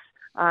sacks.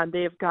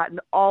 They have gotten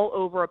all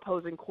over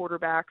opposing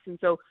quarterbacks. And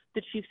so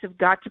the Chiefs have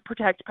got to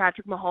protect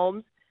Patrick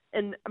Mahomes.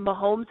 And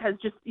Mahomes has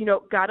just,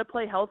 got to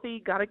play healthy,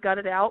 got to gut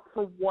it out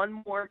for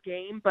one more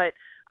game. But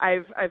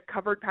I've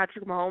covered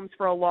Patrick Mahomes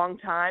for a long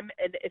time,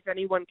 and if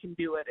anyone can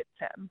do it, it's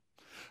him.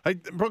 Hey,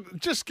 Brooke,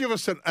 just give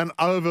us an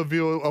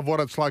overview of what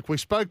it's like. We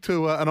spoke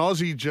to an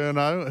Aussie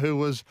journo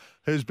who's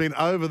been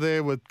over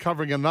there with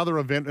covering another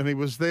event, and he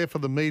was there for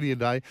the media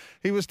day.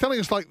 He was telling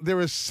us there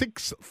are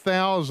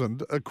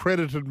 6,000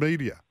 accredited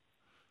media.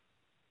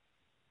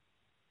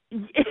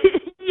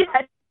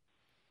 Yes,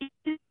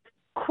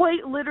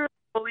 quite literally.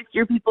 Always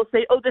hear people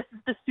say, "Oh, this is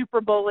the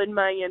Super Bowl in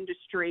my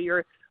industry,"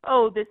 or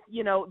 "Oh, this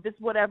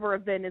whatever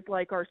event is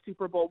like our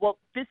Super Bowl." Well,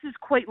 this is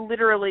quite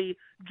literally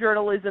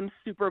journalism's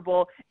Super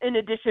Bowl in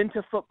addition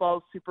to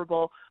football's Super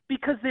Bowl,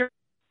 because there are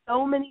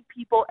so many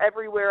people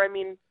everywhere. I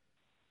mean,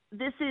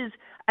 this is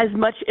as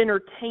much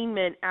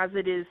entertainment as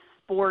it is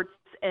sports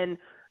and,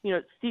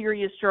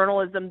 serious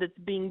journalism that's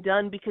being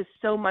done, because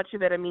so much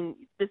of it, I mean,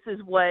 this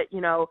is what,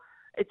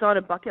 it's on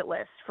a bucket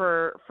list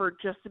for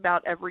just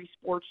about every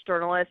sports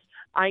journalist.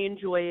 I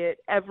enjoy it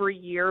every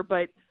year,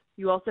 but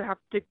you also have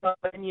to go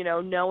and,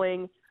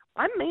 knowing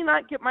I may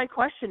not get my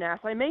question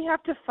asked. I may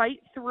have to fight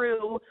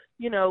through,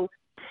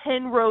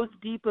 10 rows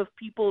deep of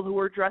people who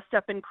are dressed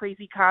up in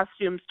crazy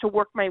costumes to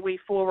work my way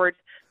forward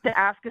to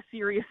ask a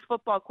serious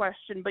football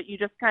question. But you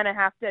just kind of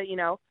have to,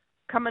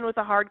 come in with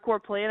a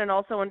hardcore plan and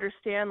also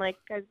understand,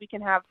 guys, we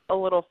can have a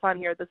little fun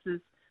here. This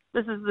is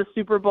the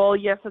Super Bowl.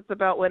 Yes, it's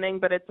about winning,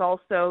 but it's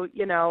also,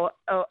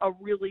 a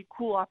really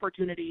cool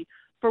opportunity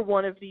for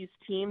one of these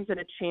teams and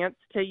a chance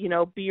to,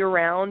 be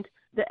around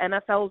the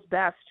NFL's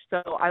best.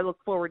 So I look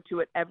forward to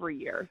it every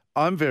year.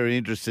 I'm very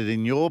interested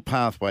in your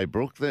pathway,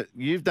 Brooke. That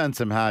you've done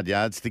some hard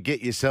yards to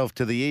get yourself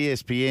to the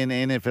ESPN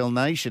NFL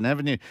Nation,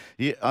 haven't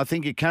you? I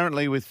think you're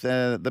currently with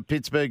the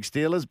Pittsburgh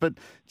Steelers, but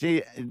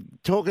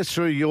talk us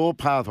through your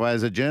pathway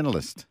as a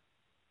journalist.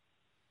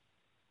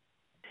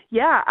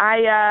 Yeah,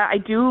 I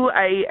do.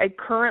 I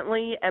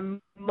currently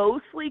am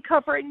mostly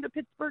covering the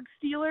Pittsburgh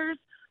Steelers.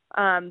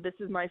 This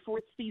is my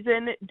fourth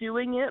season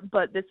doing it,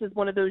 but this is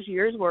one of those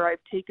years where I've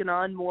taken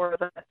on more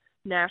of a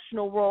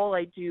national role.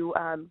 I do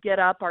Get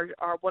Up, our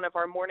one of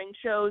our morning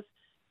shows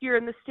here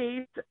in the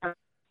States.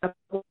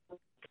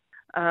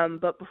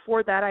 But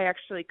before that, I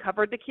actually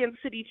covered the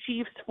Kansas City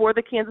Chiefs for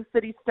the Kansas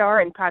City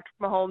Star and Patrick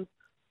Mahomes'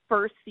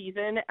 first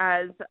season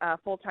as a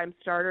full-time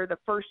starter. The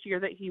first year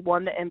that he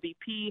won the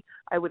MVP,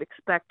 I would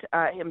expect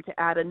him to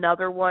add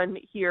another one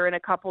here in a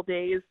couple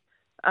days.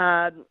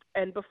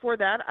 And before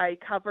that, I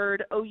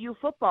covered OU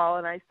football,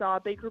 and I saw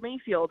Baker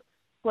Mayfield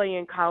play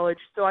in college.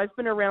 So I've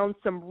been around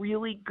some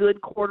really good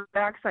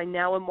quarterbacks. I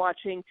now am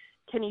watching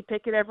Kenny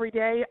Pickett every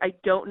day. I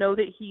don't know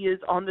that he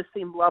is on the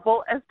same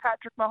level as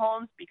Patrick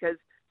Mahomes because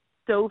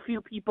so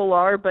few people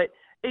are, but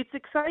it's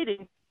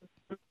exciting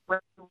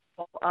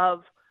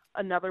of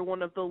another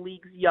one of the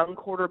league's young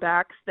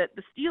quarterbacks that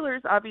the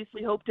Steelers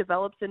obviously hope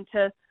develops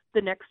into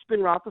the next Ben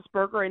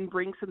Roethlisberger and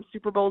bring some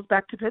Super Bowls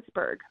back to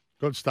Pittsburgh.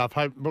 Good stuff.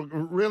 Hey,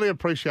 really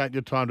appreciate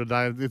your time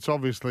today. It's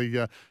obviously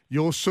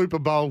your Super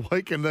Bowl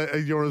week, and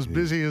you're as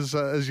busy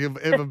as you've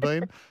ever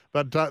been.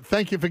 But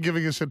thank you for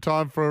giving us some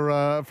time for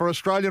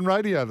Australian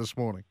radio this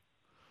morning.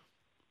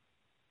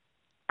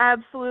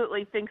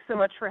 Absolutely. Thanks so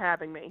much for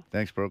having me.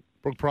 Thanks, Brooke.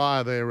 Brooke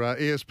Pryor, their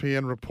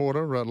ESPN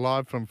reporter,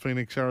 live from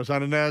Phoenix,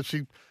 Arizona. Now,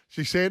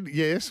 she said,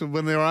 yes,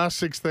 when there are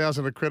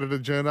 6,000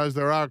 accredited journos,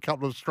 there are a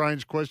couple of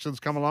strange questions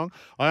come along.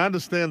 I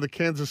understand the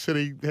Kansas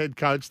City head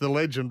coach, the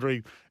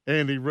legendary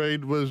Andy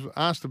Reid, was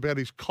asked about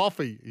his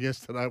coffee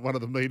yesterday at one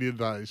of the media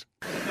days.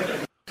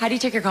 How do you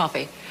take your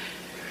coffee?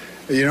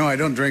 I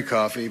don't drink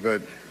coffee,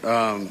 but...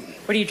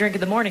 What do you drink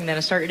in the morning then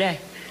to start your day?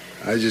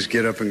 I just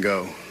get up and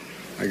go.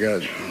 I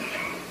got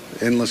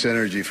endless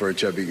energy for a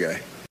chubby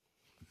guy.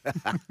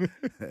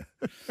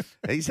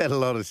 He's had a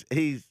lot of...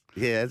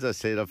 as I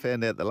said, I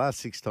found out the last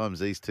 6 times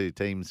these two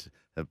teams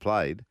have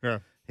played,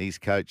 he's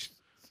coached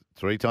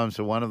 3 times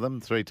for one of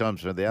them, 3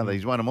 times for the other.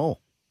 He's won them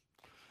all.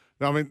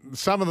 I mean,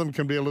 some of them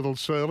can be a little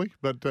surly,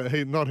 but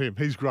not him.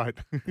 He's great.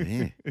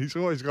 Yeah. He's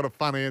always got a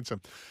fun answer.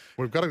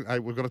 We've got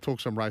to talk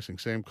some racing.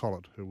 Sam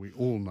Collett, who we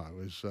all know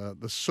is the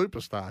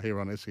superstar here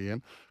on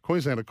SEN.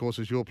 Queensland, of course,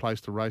 is your place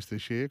to race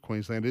this year.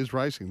 Queensland is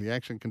racing. The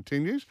action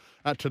continues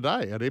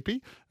today at Eppie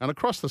and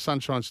across the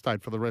Sunshine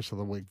State for the rest of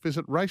the week.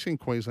 Visit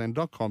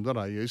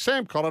racingqueensland.com.au.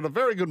 Sam Collett, a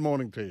very good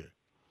morning to you.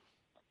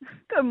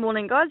 Good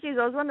morning, guys. Yes,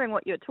 I was wondering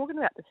what you were talking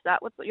about to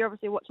start with, but you're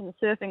obviously watching the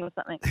surfing or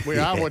something. We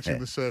are watching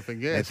the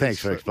surfing, yes. Yeah, thanks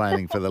for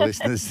explaining for the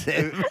listeners.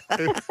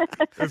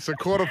 It's a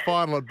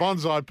quarterfinal at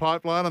Bonsai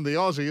Pipeline, and the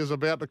Aussie is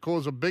about to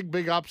cause a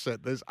big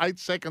upset. There's 8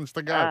 seconds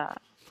to go.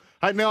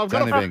 Hey, now It's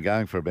only been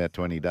going for about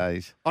 20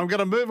 days. I'm going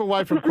to move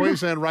away from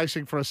Queensland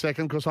racing for a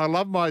second because I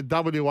love my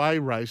WA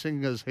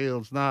racing, as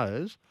Heels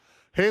knows.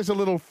 Here's a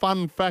little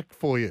fun fact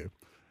for you.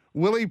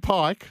 Willie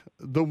Pike,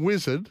 the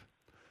wizard,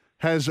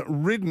 has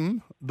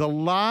ridden the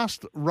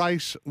last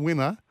race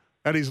winner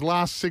at his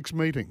last 6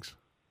 meetings.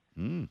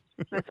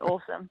 That's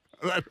awesome.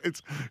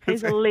 It's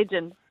He's a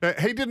legend.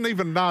 He didn't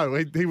even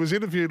know. He was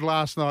interviewed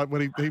last night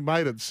when he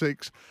made it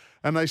 6.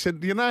 And they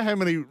said, do you know how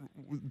many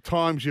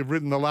times you've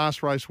ridden the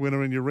last race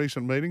winner in your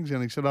recent meetings?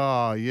 And he said,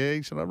 oh, yeah.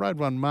 He said, I rode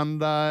one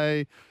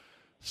Monday,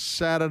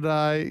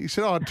 Saturday. He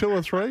said, oh, 2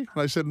 or 3? And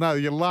they said, no,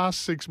 your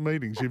last 6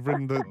 meetings, you've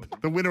ridden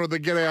the winner of the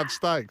Get Out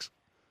Stakes.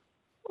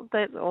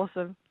 That's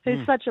awesome.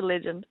 He's such a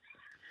legend.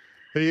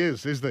 He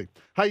is, isn't he?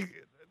 Hey,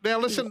 now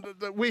listen,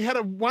 we had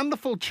a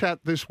wonderful chat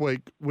this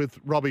week with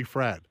Robbie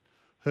Fradd,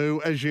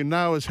 who, as you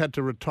know, has had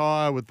to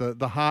retire with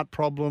the heart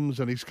problems,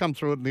 and he's come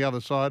through it on the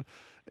other side.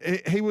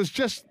 He was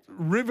just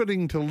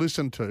riveting to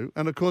listen to,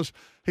 and of course,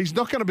 he's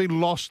not going to be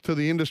lost to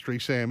the industry,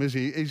 Sam, is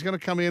he? He's going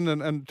to come in,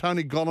 and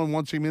Tony Gollan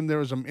wants him in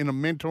there in a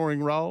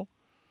mentoring role.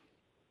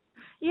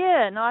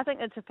 Yeah, no, I think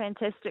it's a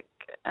fantastic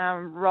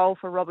role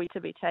for Robbie to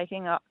be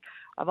taking up.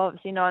 I've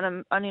obviously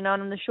only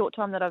known him the short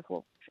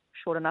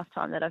enough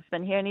time that I've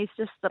been here, and he's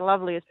just the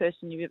loveliest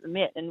person you've ever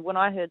met. And when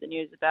I heard the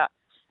news about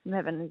him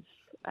having his,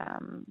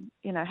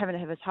 having to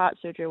have his heart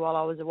surgery while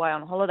I was away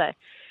on holiday,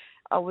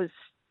 I was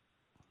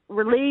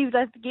relieved,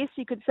 I guess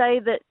you could say,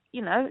 that,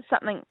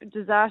 something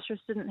disastrous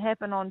didn't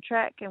happen on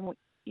track, and,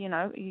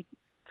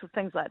 for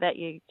things like that,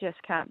 you just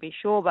can't be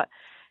sure. But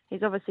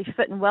he's obviously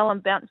fit and well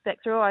and bounced back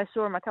through. I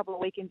saw him a couple of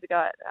weekends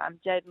ago at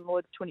Jaden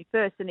Lloyd's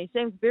 21st, and he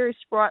seems very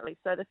sprightly.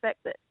 So the fact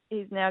that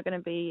he's now going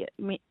to be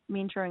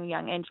mentoring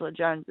young Angela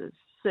Jones is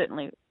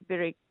certainly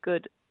very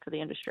good for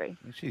the industry.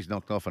 She's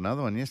knocked off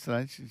another one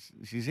yesterday.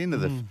 She's into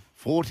the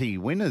 40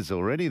 winners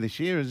already this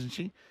year, isn't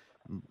she?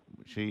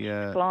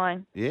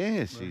 Flying.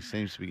 Yes, she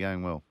seems to be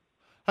going well.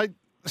 Hey,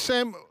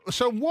 Sam,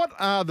 so what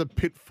are the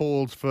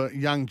pitfalls for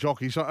young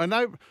jockeys? I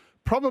know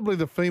probably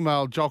the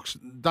female jocks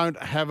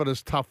don't have it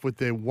as tough with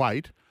their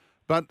weight,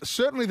 but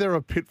certainly there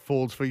are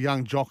pitfalls for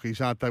young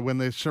jockeys, aren't they, when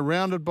they're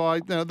surrounded by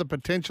the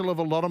potential of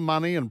a lot of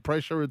money and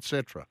pressure,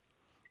 etc.?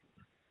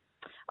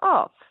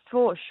 Oh,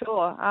 for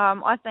sure.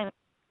 I think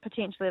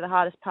potentially the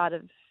hardest part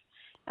of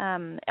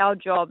our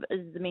job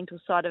is the mental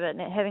side of it,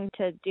 and having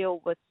to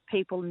deal with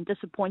people and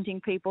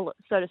disappointing people,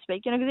 so to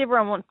speak. Because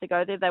everyone wants to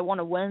go there, they want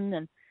to win,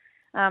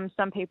 and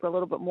some people are a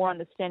little bit more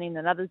understanding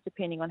than others,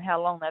 depending on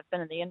how long they've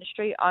been in the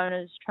industry,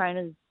 owners,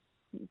 trainers,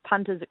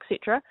 punters,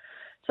 etc.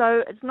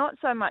 So it's not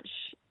so much,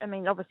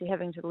 obviously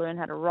having to learn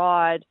how to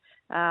ride,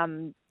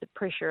 the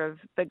pressure of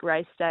big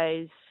race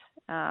days,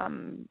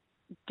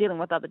 dealing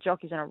with other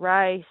jockeys in a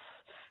race,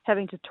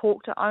 having to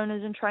talk to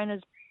owners and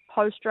trainers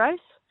post-race,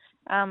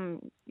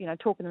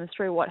 talking them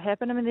through what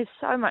happened. There's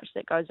so much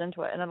that goes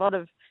into it, and a lot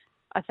of,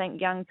 I think,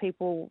 young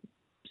people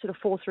sort of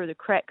fall through the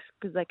cracks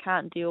because they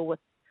can't deal with,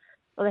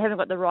 or they haven't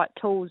got the right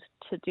tools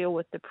to deal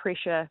with the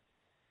pressure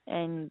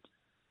and,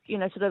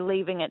 sort of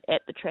leaving it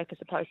at the track as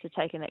opposed to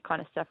taking that kind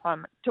of stuff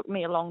home. It took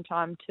me a long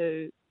time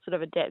to sort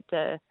of adapt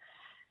to,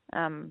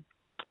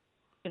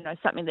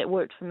 something that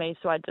worked for me,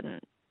 so I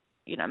didn't,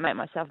 make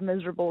myself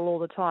miserable all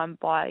the time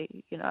by,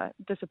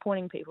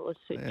 disappointing people.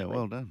 Yeah,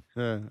 well done.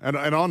 Yeah, and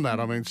on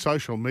that,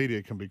 social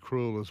media can be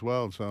cruel as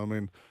well. So,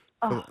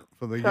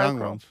 for the young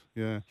ones,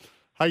 yeah.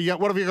 Hey,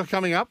 what have you got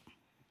coming up?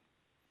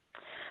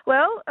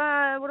 Well,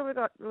 what have we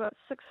got? We've got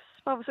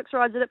 5 or 6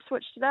 rides at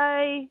Ipswich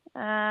today.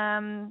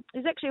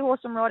 There's actually a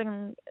horse I'm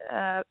riding,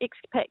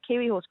 expat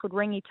Kiwi horse called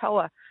Ringy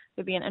Toa.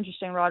 It'll be an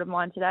interesting ride of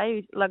mine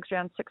today. He lugs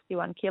around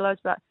 61 kilos,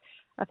 but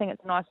I think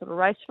it's a nice little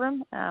race for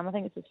him. I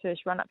think it's his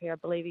first run up here. I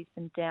believe he's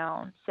been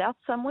down south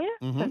somewhere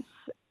since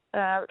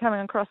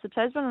coming across the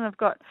Tasman. And I've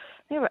got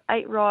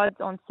 8 rides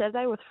on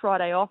Saturday with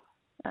Friday off,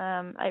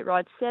 8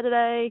 rides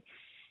Saturday,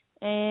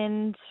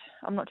 and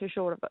I'm not too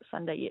sure what I've got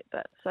Sunday yet.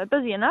 But so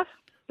busy enough.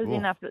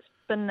 Enough. But it's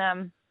been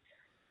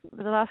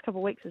the last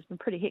couple of weeks has been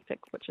pretty hectic,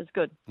 which is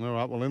good. All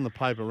right. Well, in the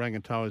paper,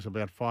 Rangatoa is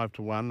about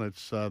 5-1.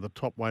 It's the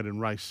top weight in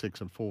race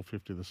 6 at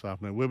 4:50 this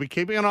afternoon. We'll be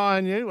keeping an eye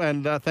on you,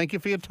 and thank you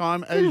for your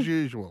time as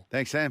usual.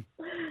 Thanks, Sam.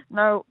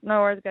 No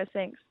worries, guys.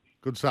 Thanks.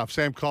 Good stuff.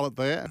 Sam Collett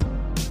there.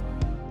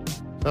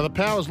 So the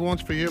Powers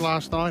launched for you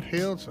last night,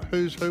 Heels.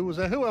 Who's who was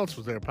there? Who else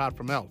was there apart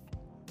from Alf?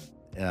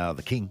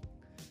 The King.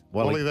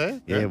 Wally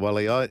there? Yeah,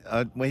 Wally.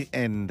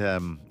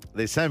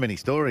 There's so many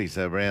stories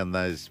around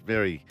those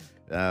very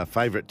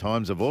favourite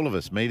times of all of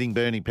us, meeting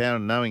Bernie Power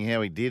and knowing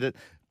how he did it,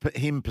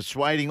 him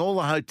persuading all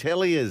the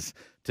hoteliers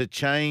to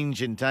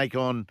change and take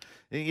on,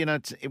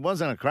 it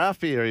wasn't a craft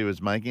beer he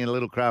was making, a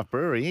little craft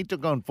brewery. He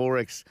took on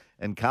Forex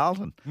and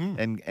Carlton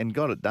and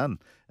got it done.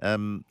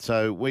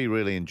 So we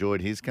really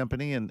enjoyed his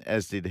company, and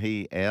as did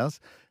he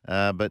ours.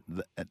 But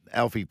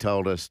Alfie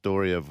told a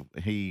story of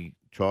he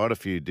tried a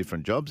few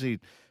different jobs,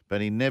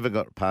 but he never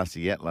got past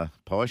the Yatla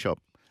pie shop.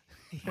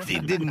 He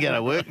didn't get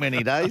to work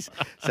many days,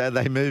 so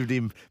they moved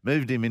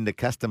him into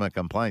customer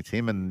complaints,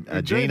 him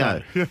and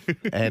Gino.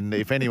 And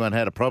if anyone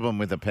had a problem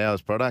with the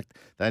Powers product,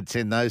 they'd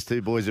send those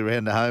two boys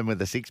around the home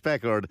with a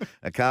six-pack or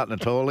a carton of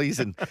Tallies,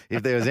 and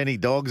if there was any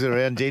dogs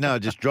around, Gino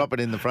would just drop it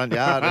in the front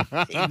yard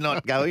and he'd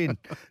not go in.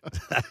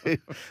 So,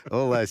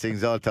 all those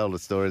things. I told a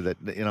story that,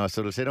 I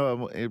sort of said,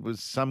 it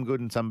was some good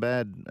and some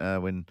bad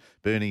when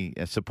Bernie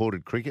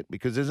supported cricket,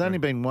 because there's only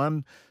been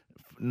one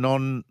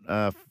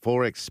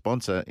non-Forex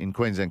sponsor in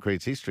Queensland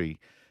Cricket's history,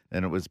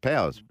 and it was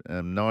Powers,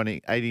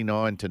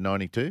 89 to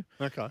 92.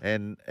 Okay.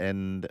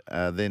 And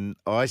then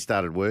I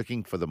started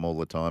working for them all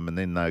the time, and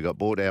then they got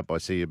bought out by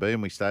CUB,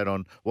 and we stayed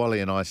on. Wally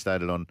and I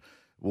stayed on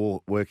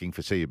working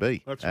for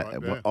CUB. That's right.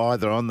 Yeah.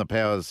 Either on the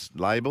Powers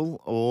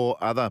label or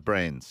other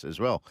brands as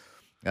well.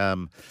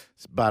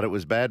 But it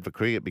was bad for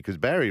cricket because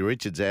Barry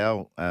Richards,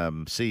 our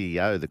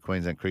CEO, the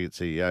Queensland Cricket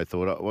CEO,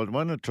 thought, I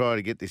want to try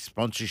to get this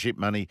sponsorship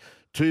money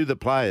to the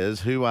players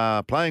who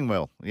are playing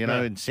well,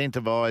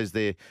 incentivise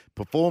their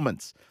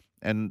performance.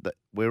 And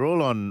we're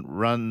all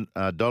on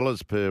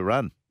dollars per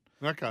run.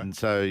 Okay. And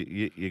so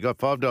you got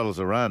 $5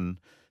 a run,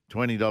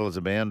 $20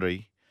 a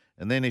boundary.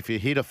 And then if you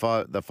hit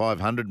the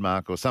 500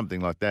 mark or something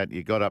like that,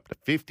 you got up to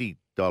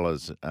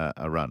 $50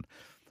 a run.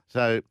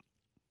 So,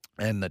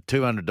 and the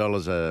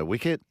 $200 a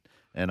wicket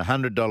and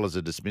 $100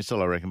 a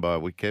dismissal, I reckon, by a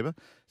wicketkeeper.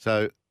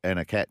 So, and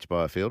a catch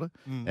by a fielder.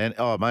 And,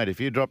 mate, if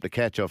you dropped a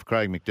catch off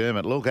Craig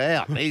McDermott, look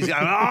out. He's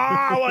going,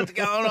 what's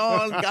going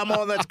on? Come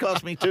on, that's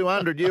cost me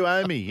 $200. You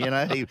owe me.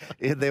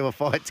 There were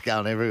fights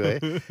going everywhere.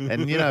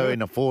 And,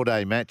 in a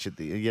 4-day match at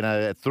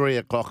at 3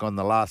 o'clock on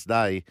the last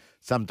day,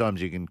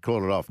 sometimes you can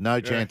call it off.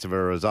 No chance of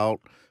a result.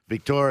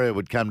 Victoria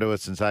would come to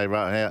us and say,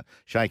 right,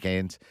 shake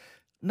hands.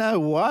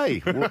 No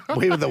way.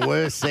 We were the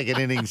worst second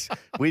innings.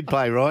 We'd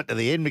play right to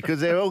the end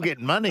because they're all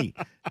getting money.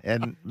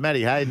 And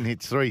Matty Hayden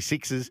hits 3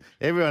 sixes.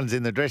 Everyone's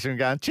in the dressing room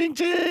going, ching,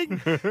 ching.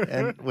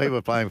 And we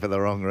were playing for the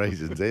wrong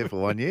reasons there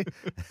for 1 year.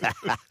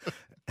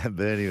 And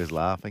Bernie was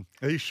laughing.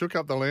 He shook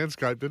up the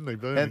landscape, didn't he,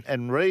 Bernie?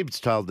 And Reeves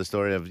told the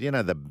story of,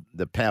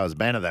 the Powers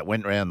banner that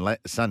went around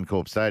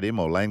Suncorp Stadium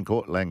or Lang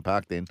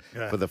Park then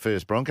for the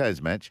first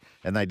Broncos match.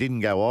 And they didn't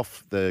go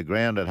off the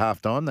ground at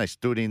halftime. They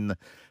stood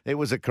it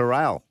was a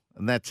corral.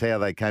 And that's how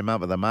they came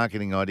up with the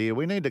marketing idea.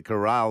 We need to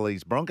corral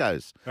these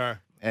Broncos.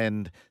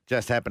 And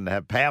just happened to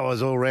have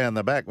Powers all round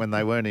the back when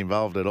they weren't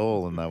involved at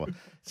all. And they were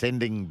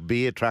sending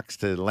beer trucks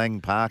to Lang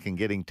Park and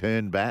getting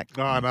turned back.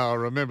 Oh, no, I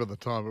remember the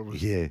time. It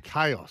was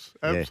chaos,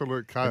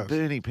 absolute chaos. And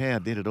Bernie Power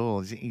did it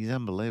all. He's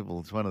unbelievable.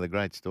 It's one of the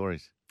great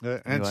stories.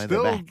 And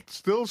anyway,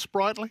 still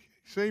sprightly.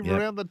 See him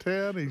around the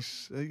town. You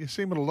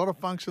see him at a lot of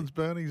functions,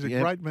 Bernie. He's a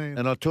great man.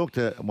 And I talked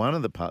to one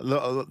of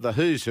the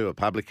who's who are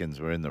publicans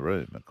were in the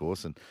room, of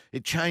course, and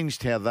it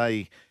changed how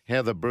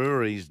the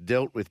breweries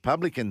dealt with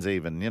publicans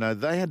even.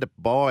 They had to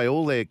buy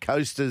all their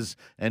coasters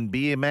and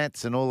beer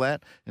mats and all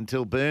that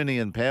until Bernie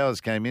and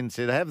Powers came in and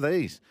said, have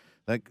these.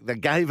 They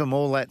gave them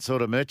all that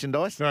sort of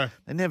merchandise. They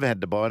never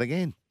had to buy it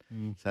again.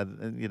 So,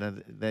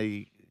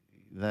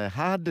 they're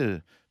hard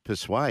to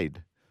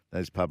persuade,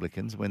 those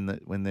publicans,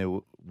 when they're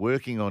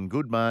working on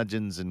good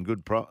margins and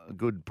good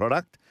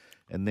product,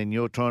 and then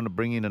you're trying to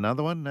bring in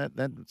another one.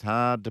 That's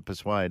hard to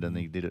persuade, and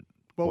he did it.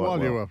 Well, while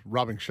you were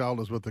rubbing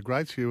shoulders with the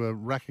greats, you were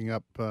racking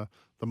up the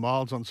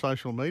miles on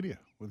social media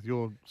with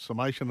your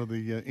summation of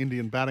the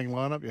Indian batting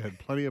lineup. You had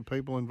plenty of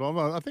people involved.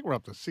 I think we're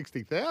up to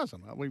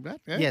 60,000, aren't we,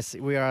 Matt? Yeah? Yes,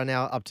 we are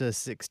now up to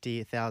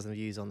 60,000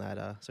 views on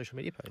that social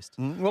media post.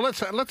 Well, let's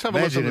have a listen.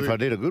 Imagine if I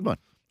did a good one.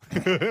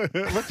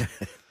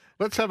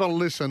 Let's have a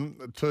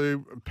listen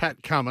to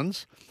Pat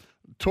Cummins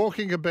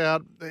talking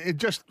about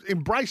just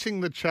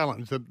embracing the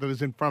challenge that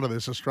is in front of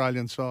this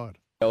Australian side.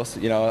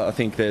 I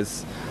think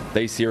these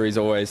series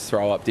always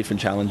throw up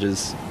different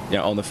challenges,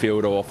 on the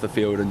field or off the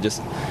field, and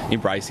just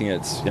embracing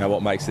it's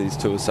what makes these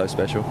tours so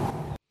special.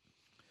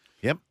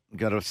 Yep,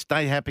 got to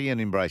stay happy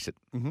and embrace it.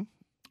 Mm-hmm.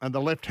 And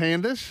the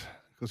left-handers,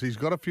 because he's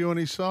got a few on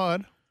his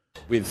side.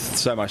 With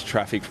so much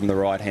traffic from the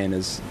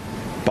right-handers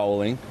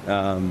bowling,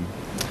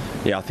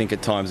 I think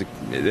at times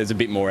there's a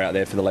bit more out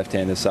there for the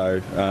left-handers.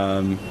 So,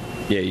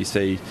 you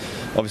see,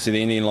 obviously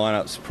the Indian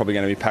lineup's probably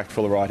going to be packed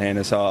full of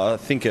right-handers. So I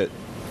think it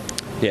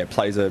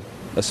plays a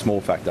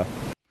small factor.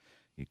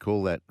 You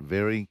call that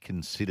very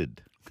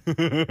considered.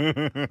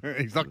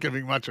 He's not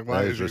giving much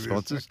away. Those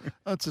responses.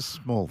 It's a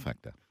small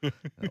factor.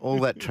 All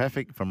that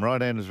traffic from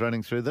right-handers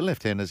running through, the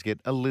left-handers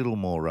get a little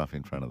more rough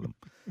in front of them.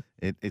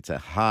 It's a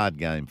hard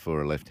game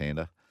for a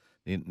left-hander.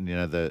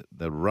 The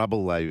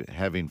rubble they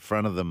have in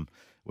front of them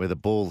where the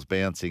ball's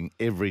bouncing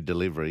every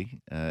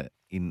delivery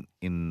in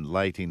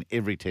late in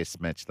every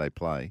test match they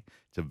play.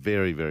 It's a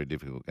very, very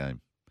difficult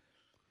game.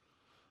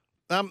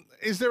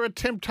 Is there a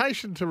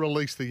temptation to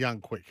release the young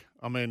quick?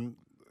 I mean,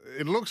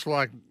 it looks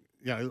like,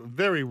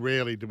 very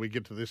rarely do we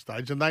get to this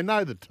stage, and they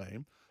know the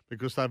team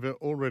because they've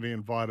already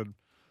invited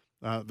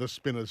the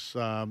spinners.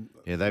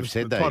 They've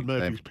said Todd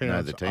Murphy's they know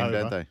parents the team, over.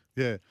 don't they?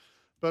 Yeah.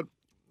 But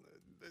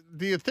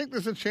do you think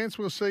there's a chance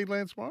we'll see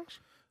Lance Morris?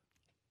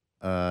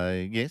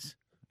 Yes.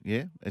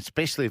 Yeah,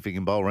 especially if he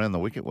can bowl around the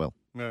wicket well.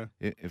 Yeah.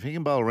 If he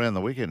can bowl around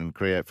the wicket and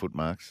create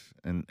footmarks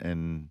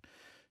and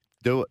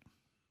do it.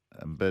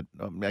 But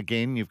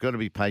again, you've got to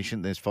be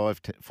patient. There's 4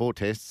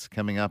 tests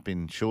coming up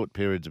in short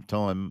periods of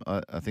time.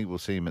 I think we'll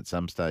see him at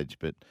some stage,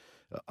 but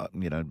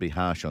it'd be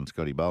harsh on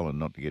Scotty Boland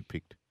not to get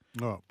picked.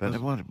 Oh, but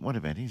what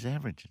about his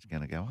average? It's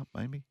going to go up,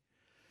 maybe.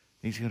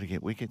 He's got to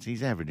get wickets.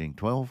 He's averaging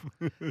 12.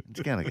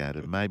 It's going to go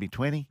to maybe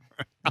 20.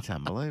 It's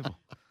unbelievable.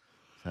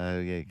 So,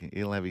 yeah,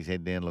 he'll have his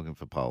head down looking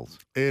for poles.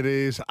 It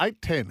is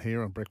 8:10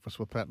 here on Breakfast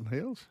with Pat and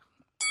Heels.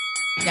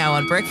 Now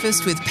on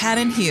Breakfast with Pat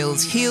and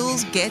Heels,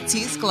 Heels gets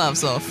his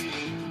gloves off.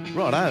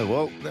 Righto.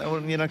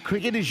 Well,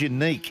 cricket is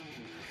unique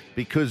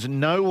because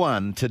no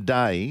one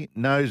today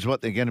knows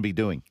what they're going to be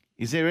doing.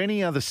 Is there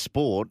any other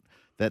sport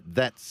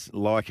that's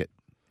like it?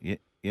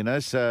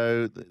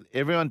 So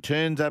everyone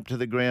turns up to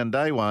the ground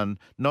day one,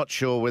 not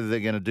sure whether they're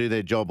going to do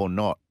their job or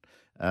not.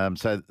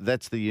 So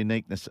that's the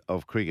uniqueness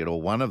of cricket, or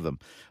one of them.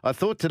 I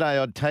thought today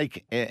I'd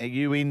take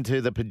you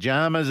into the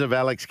pyjamas of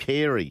Alex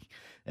Carey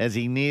as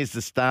he nears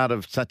the start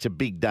of such a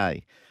big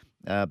day.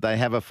 They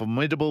have a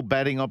formidable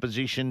batting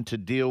opposition to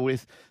deal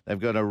with. They've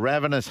got a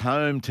ravenous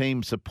home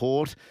team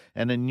support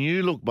and a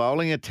new-look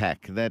bowling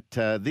attack.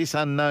 This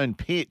unknown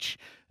pitch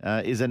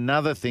is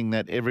another thing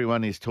that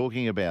everyone is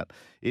talking about.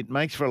 It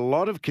makes for a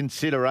lot of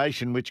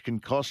consideration, which can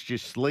cost you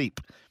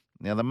sleep.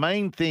 Now, the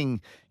main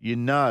thing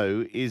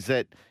is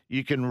that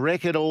you can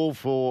wreck it all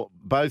for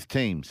both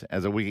teams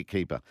as a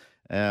wicketkeeper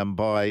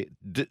by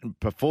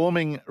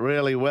performing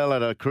really well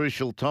at a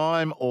crucial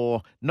time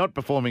or not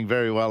performing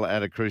very well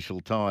at a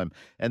crucial time.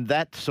 And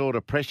that sort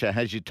of pressure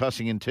has you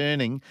tossing and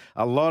turning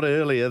a lot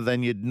earlier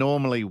than you'd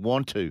normally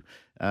want to.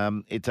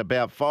 It's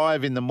about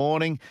 5 in the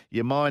morning,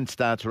 your mind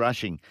starts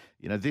rushing.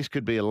 This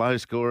could be a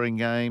low-scoring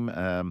game.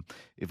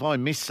 If I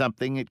miss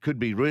something, it could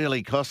be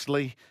really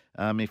costly.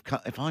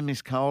 If I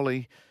miss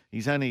Kohli,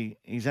 he's only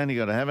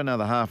got to have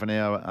another half an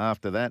hour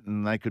after that,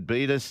 and they could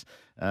beat us.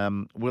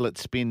 Will it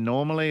spin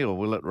normally or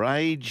will it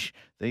rage?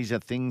 These are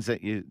things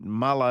that you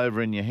mull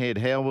over in your head.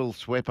 How will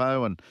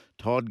Sweppo and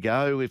Todd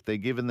go if they're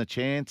given the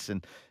chance?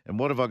 And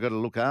what have I got to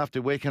look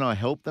after? Where can I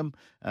help them?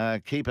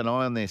 Keep an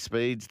eye on their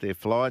speeds, their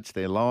flights,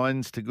 their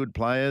lines to good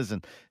players,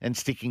 and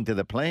sticking to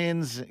the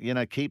plans.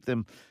 Keep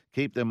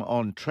them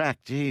on track.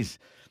 Geez,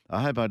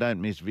 I hope I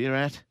don't miss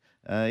Virat.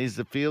 Is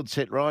the field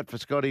set right for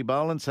Scotty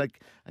Boland? So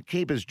a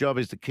keeper's job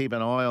is to keep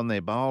an eye on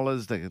their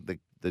bowlers, the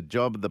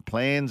job, the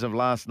plans of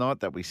last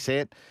night that we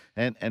set,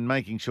 and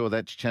making sure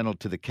that's channeled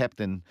to the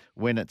captain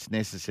when it's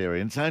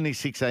necessary. And it's only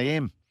 6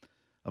 a.m.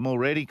 I'm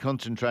already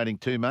concentrating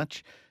too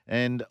much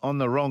and on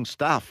the wrong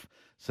stuff.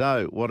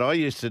 So what I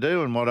used to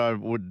do and what I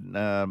would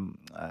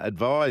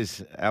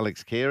advise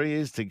Alex Carey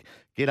is to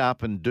get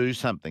up and do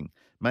something.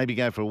 Maybe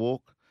go for a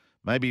walk.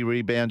 Maybe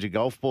rebound your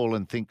golf ball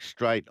and think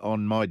straight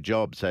on my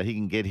job so he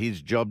can get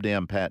his job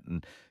down, Pat,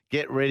 and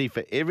get ready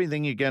for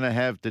everything you're going to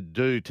have to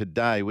do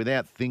today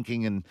without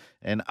thinking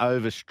and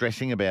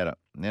over-stressing about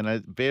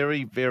it.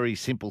 Very, very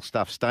simple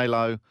stuff. Stay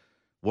low,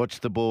 watch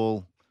the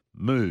ball,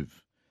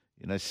 move.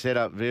 Set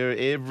up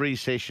every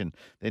session.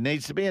 There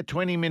needs to be a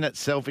 20-minute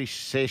selfish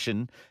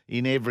session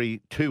in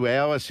every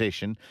 2-hour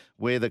session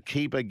where the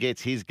keeper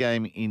gets his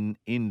game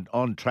in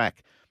on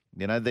track.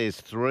 There's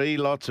 3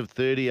 lots of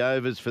 30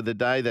 overs for the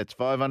day. That's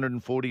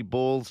 540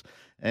 balls.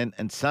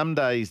 And some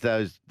days,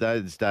 those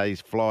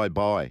days fly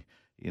by.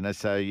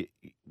 So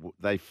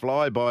they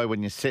fly by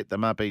when you set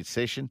them up each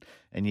session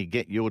and you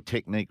get your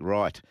technique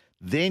right.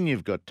 Then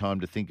you've got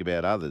time to think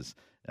about others.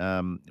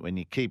 When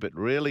you keep it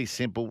really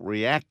simple,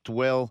 react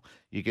well,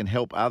 you can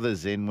help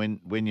others then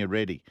when you're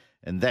ready.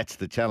 And that's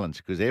the challenge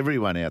because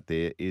everyone out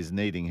there is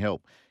needing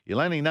help.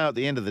 You'll only know at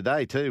the end of the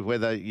day, too,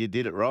 whether you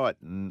did it right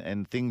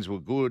and things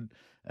were good.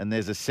 And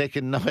there's a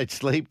second night's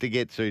sleep to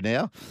get through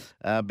now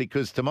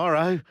because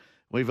tomorrow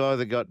we've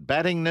either got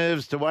batting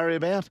nerves to worry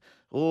about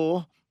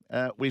or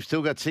we've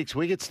still got 6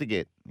 wickets to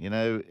get,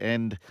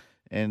 and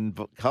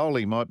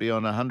Kohli might be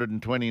on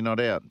 120 not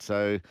out.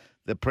 So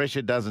the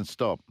pressure doesn't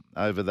stop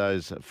over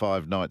those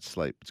 5 nights'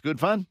 sleep. It's good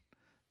fun?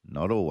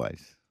 Not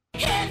always.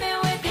 Hit me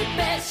with your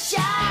best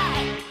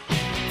shot.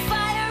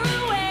 Fire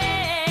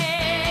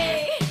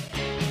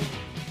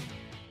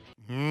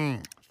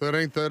away.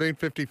 13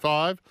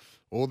 55.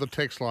 Or the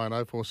text line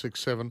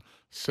 0467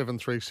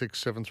 736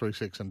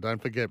 736. And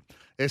don't forget,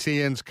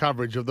 SEN's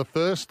coverage of the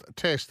first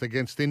test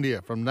against India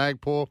from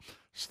Nagpur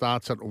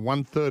starts at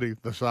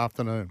 1:30 this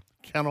afternoon.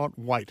 Cannot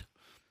wait.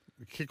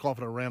 We kick off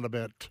at around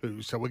about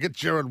 2. So we'll get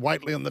Gerard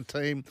Whateley on the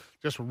team,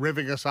 just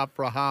revving us up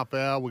for a half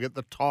hour. We'll get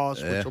the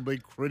toss, which will be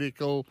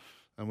critical.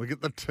 and we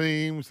get the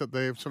teams that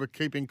they're sort of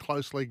keeping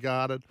closely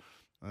guarded,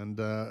 and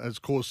has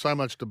caused so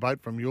much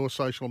debate from your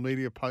social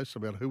media posts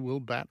about who will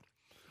bat.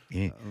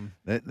 Yeah,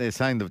 they're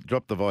saying to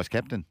drop the vice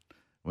captain.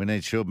 We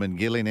need Shubman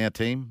Gill in our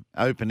team,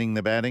 opening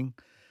the batting.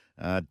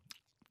 KL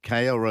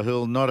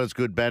Rahul, not as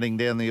good batting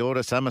down the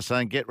order. Some are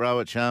saying get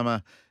Rohit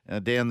Sharma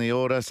down the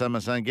order. Some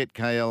are saying get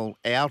KL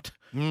out.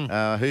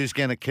 Who's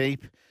going to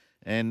keep?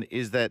 And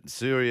is that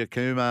Surya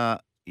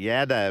Kumar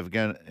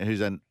Yadav,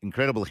 who's an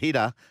incredible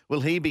hitter,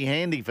 will he be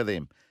handy for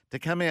them to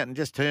come out and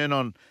just turn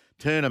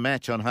a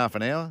match on half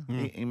an hour?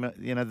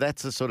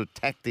 That's the sort of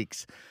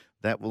tactics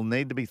that will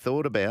need to be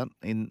thought about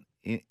in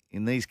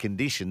these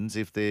conditions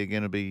if they're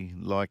going to be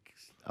like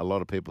a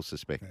lot of people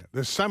suspect. Yeah.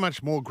 There's so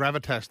much more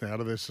gravitas now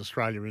to this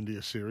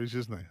Australia-India series,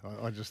 isn't there?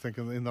 I just think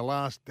in the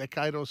last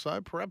decade or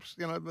so, perhaps,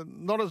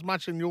 not as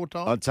much in your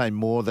time. I'd say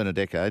more than a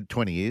decade,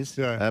 20 years,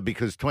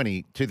 because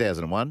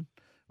 2001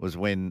 was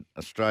when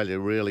Australia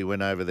really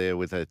went over there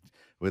with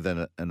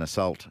an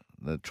assault.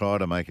 They tried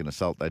to make an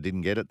assault. They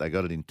didn't get it. They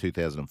got it in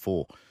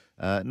 2004.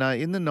 No,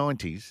 in the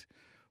 90s,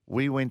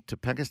 we went to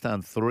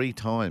Pakistan 3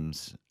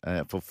 times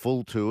for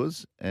full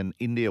tours and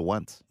India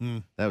once.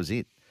 That was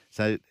it.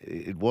 So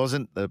it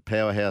wasn't the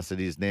powerhouse it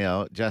is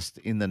now, just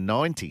in the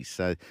 90s.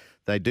 So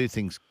they do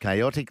things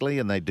chaotically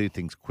and they do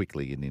things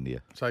quickly in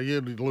India. So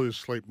you'd lose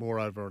sleep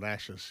more over an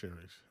Ashes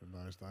series in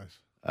those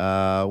days?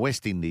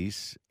 West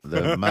Indies,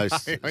 the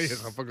most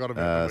yes, I forgot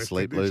about the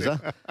sleep West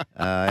Indies. loser.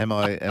 Am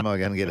I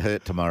going to get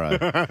hurt tomorrow?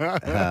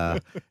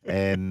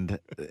 And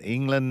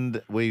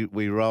England, we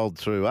rolled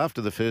through. After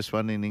the first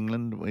one in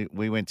England,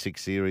 we went 6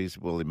 series.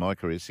 Well, in my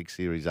career, 6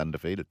 series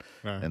undefeated.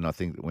 Right. And I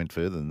think it went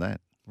further than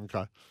that.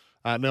 Okay.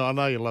 Now, I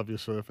know you love your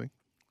surfing.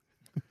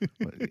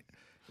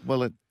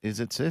 Well, is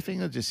it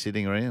surfing or just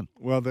sitting around?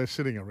 Well, they're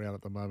sitting around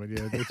at the moment,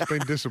 yeah. It's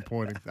been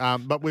disappointing.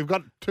 But we've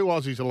got 2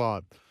 Aussies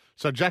alive.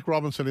 So Jack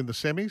Robinson in the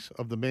semis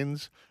of the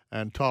men's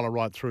and Tyler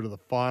Wright through to the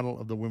final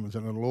of the women's,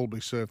 and it'll all be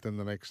surfed in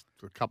the next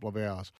couple of hours.